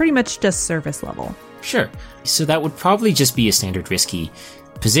 Or if she's pretty much just service level. Sure. So that would probably just be a standard risky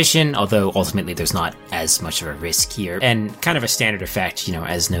position, although ultimately there's not as much of a risk here. And kind of a standard effect,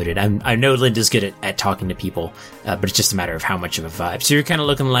 as noted. I know Linda's good at talking to people, but it's just a matter of how much of a vibe. So you're kind of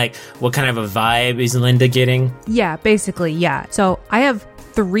looking like, what kind of a vibe is Linda getting? Yeah, basically, yeah. So I have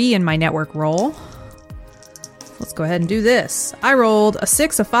 3 in my network roll. Let's go ahead and do this. I rolled a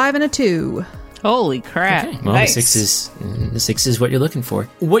 6, a 5, and a 2. Holy crap! Okay. Well, Nice. the six is what you're looking for.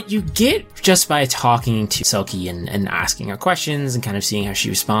 What you get just by talking to Selkie and asking her questions and kind of seeing how she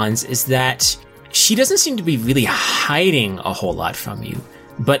responds is that she doesn't seem to be really hiding a whole lot from you.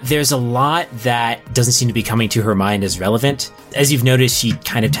 But there's a lot that doesn't seem to be coming to her mind as relevant. As you've noticed, she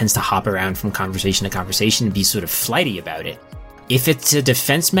kind of tends to hop around from conversation to conversation and be sort of flighty about it. If it's a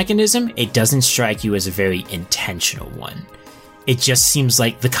defense mechanism, it doesn't strike you as a very intentional one. It just seems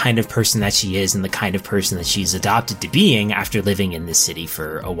like the kind of person that she is and the kind of person that she's adopted to being after living in this city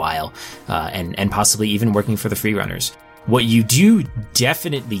for a while, and possibly even working for the Freerunners. What you do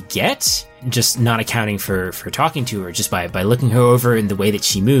definitely get, just not accounting for talking to her, just by looking her over and the way that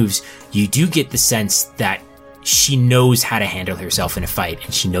she moves, you do get the sense that she knows how to handle herself in a fight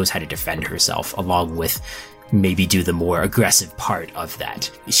and she knows how to defend herself, along with maybe do the more aggressive part of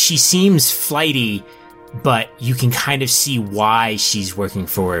that. She seems flighty, but you can kind of see why she's working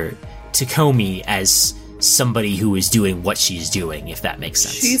for Takomi as somebody who is doing what she's doing, if that makes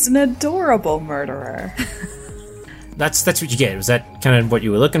sense. She's an adorable murderer. That's what you get. Was that kind of what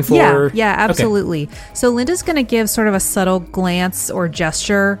you were looking for? Yeah, absolutely. Okay. So Linda's going to give sort of a subtle glance or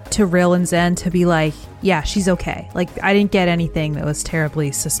gesture to Rill and Zen to be like, yeah, she's okay. Like, I didn't get anything that was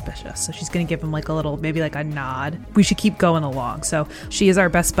terribly suspicious. So she's going to give him like a little, maybe like a nod. We should keep going along. So she is our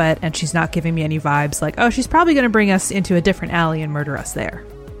best bet, and she's not giving me any vibes like, oh, she's probably going to bring us into a different alley and murder us there.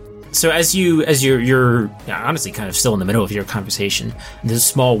 So as you're honestly kind of still in the middle of your conversation, there's a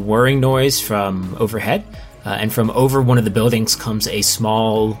small whirring noise from overhead. And from over one of the buildings comes a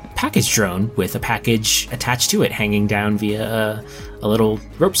small package drone with a package attached to it, hanging down via a little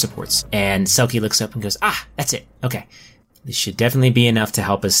rope supports. And Selkie looks up and goes, that's it. Okay. This should definitely be enough to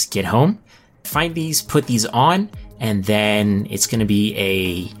help us get home. Find these, put these on, and then it's going to be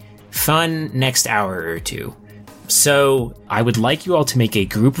a fun next hour or two. So I would like you all to make a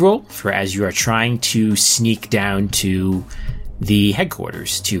group roll for as you are trying to sneak down to the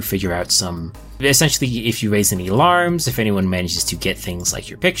headquarters to figure out some... Essentially, if you raise any alarms, if anyone manages to get things like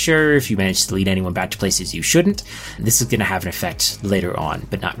your picture, if you manage to lead anyone back to places you shouldn't, this is going to have an effect later on,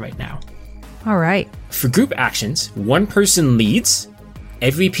 but not right now. All right. For group actions, one person leads,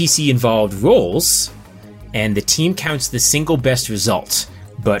 every PC involved rolls, and the team counts the single best result.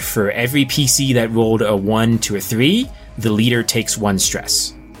 But for every PC that rolled a 1 to a 3, the leader takes 1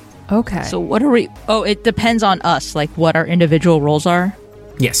 stress. Okay. So what are we... Oh, it depends on us, like what our individual roles are?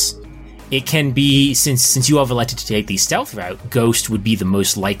 Yes. It can be, since you all have elected to take the stealth route, Ghost would be the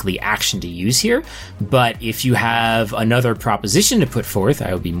most likely action to use here. But if you have another proposition to put forth,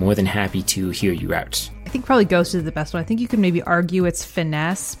 I would be more than happy to hear you out. I think probably Ghost is the best one. I think you could maybe argue it's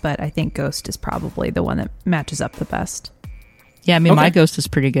finesse, but I think Ghost is probably the one that matches up the best. Yeah, I mean, my Ghost is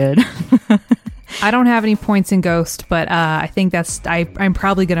pretty good. I don't have any points in Ghost, but I think I'm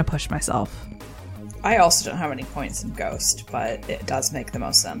probably going to push myself. I also don't have any points in Ghost, but it does make the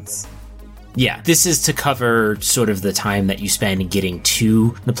most sense. Yeah, this is to cover sort of the time that you spend in getting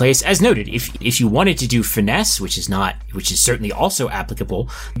to the place. As noted, if you wanted to do finesse, which is certainly also applicable,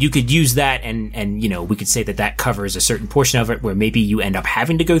 you could use that and we could say that covers a certain portion of it where maybe you end up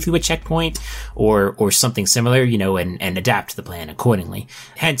having to go through a checkpoint or something similar, and adapt the plan accordingly.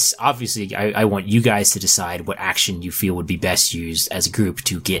 Hence, obviously, I want you guys to decide what action you feel would be best used as a group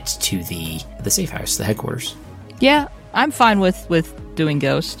to get to the safe house, the headquarters. Yeah, I'm fine with doing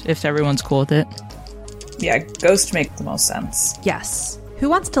Ghost, if everyone's cool with it. Yeah, Ghost makes the most sense. Yes. Who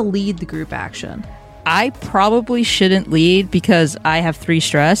wants to lead the group action? I probably shouldn't lead because I have 3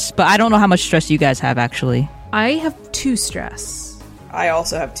 stress, but I don't know how much stress you guys have, actually. I have 2 stress. I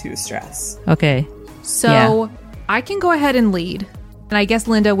also have 2 stress. Okay. So I can go ahead and lead. And I guess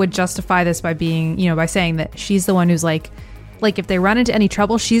Linda would justify this by being, by saying that she's the one who's like if they run into any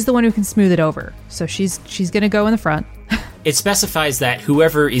trouble, she's the one who can smooth it over. So she's going to go in the front. It specifies that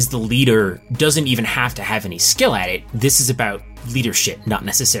whoever is the leader doesn't even have to have any skill at it. This is about leadership, not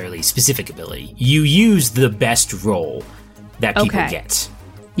necessarily specific ability. You use the best role that people get.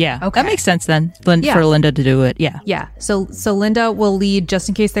 Yeah, okay. That makes sense then, for Linda to do it. Yeah. Yeah. So Linda will lead just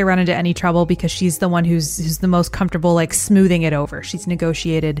in case they run into any trouble because she's the one who's the most comfortable, smoothing it over. She's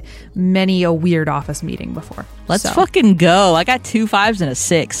negotiated many a weird office meeting before. Let's fucking go. I got 2 5s and a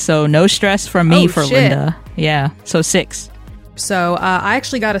 6, so no stress from me for shit. Linda. Yeah, so 6. So I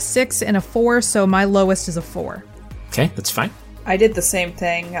actually got a 6 and a 4, so my lowest is a 4. Okay, that's fine. I did the same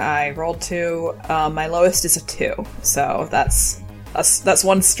thing. I rolled 2. My lowest is a 2, so that's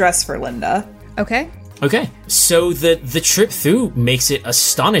 1 stress for Linda. Okay. Okay, so the trip through makes it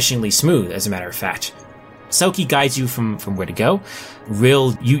astonishingly smooth, as a matter of fact. Selkie guides you from where to go.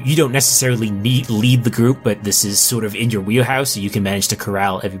 Rill, you don't necessarily lead the group, but this is sort of in your wheelhouse, so you can manage to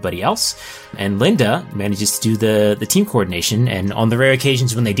corral everybody else. And Linda manages to do the team coordination, and on the rare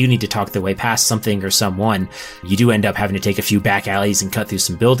occasions when they do need to talk their way past something or someone, you do end up having to take a few back alleys and cut through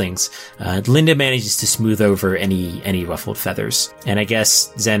some buildings. Linda manages to smooth over any ruffled feathers. And I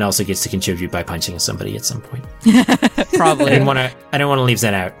guess Zen also gets to contribute by punching somebody at some point. Probably. I don't want to leave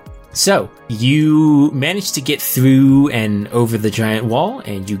Zen out. So, you manage to get through and over the giant wall,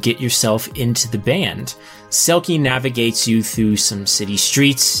 and you get yourself into the band. Selkie navigates you through some city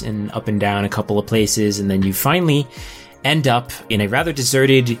streets and up and down a couple of places, and then you finally end up in a rather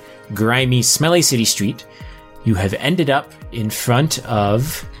deserted, grimy, smelly city street. You have ended up in front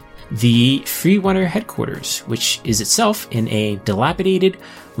of the Freerunner headquarters, which is itself in a dilapidated,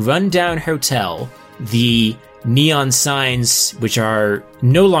 rundown hotel. The neon signs, which are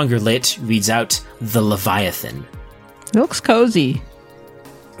no longer lit, reads out the Leviathan. It looks cozy.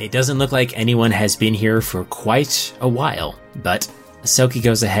 It doesn't look like anyone has been here for quite a while, but Selkie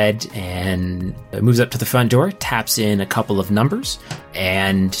goes ahead and moves up to the front door, taps in a couple of numbers,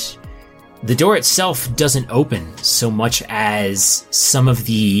 and the door itself doesn't open so much as some of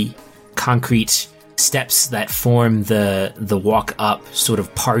the concrete steps that form the walk up sort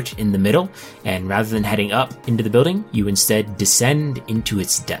of part in the middle, and rather than heading up into the building, you instead descend into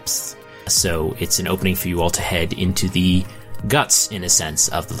its depths. So it's an opening for you all to head into the guts, in a sense,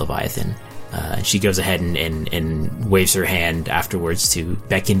 of the Leviathan. She goes ahead and waves her hand afterwards to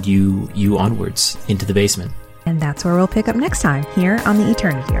beckon you onwards into the basement. And that's where we'll pick up next time, here on the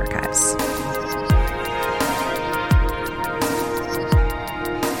Eternity Archives.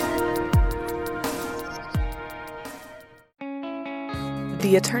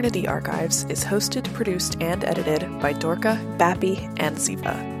 The Eternity Archives is hosted, produced, and edited by Dorka, Bappy, and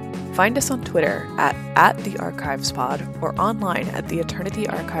Ziva. Find us on Twitter at @TheArchivesPod or online at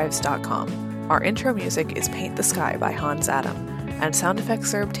theeternityarchives.com. Our intro music is Paint the Sky by Hans Adam, and sound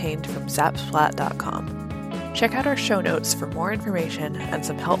effects are obtained from zapsplat.com. Check out our show notes for more information and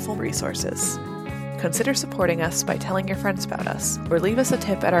some helpful resources. Consider supporting us by telling your friends about us, or leave us a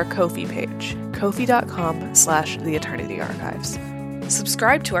tip at our Ko-fi page, kofi.com/theeternityarchives.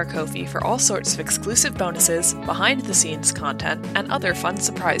 Subscribe to our Ko-fi for all sorts of exclusive bonuses, behind-the-scenes content, and other fun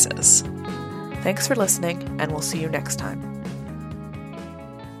surprises. Thanks for listening, and we'll see you next time.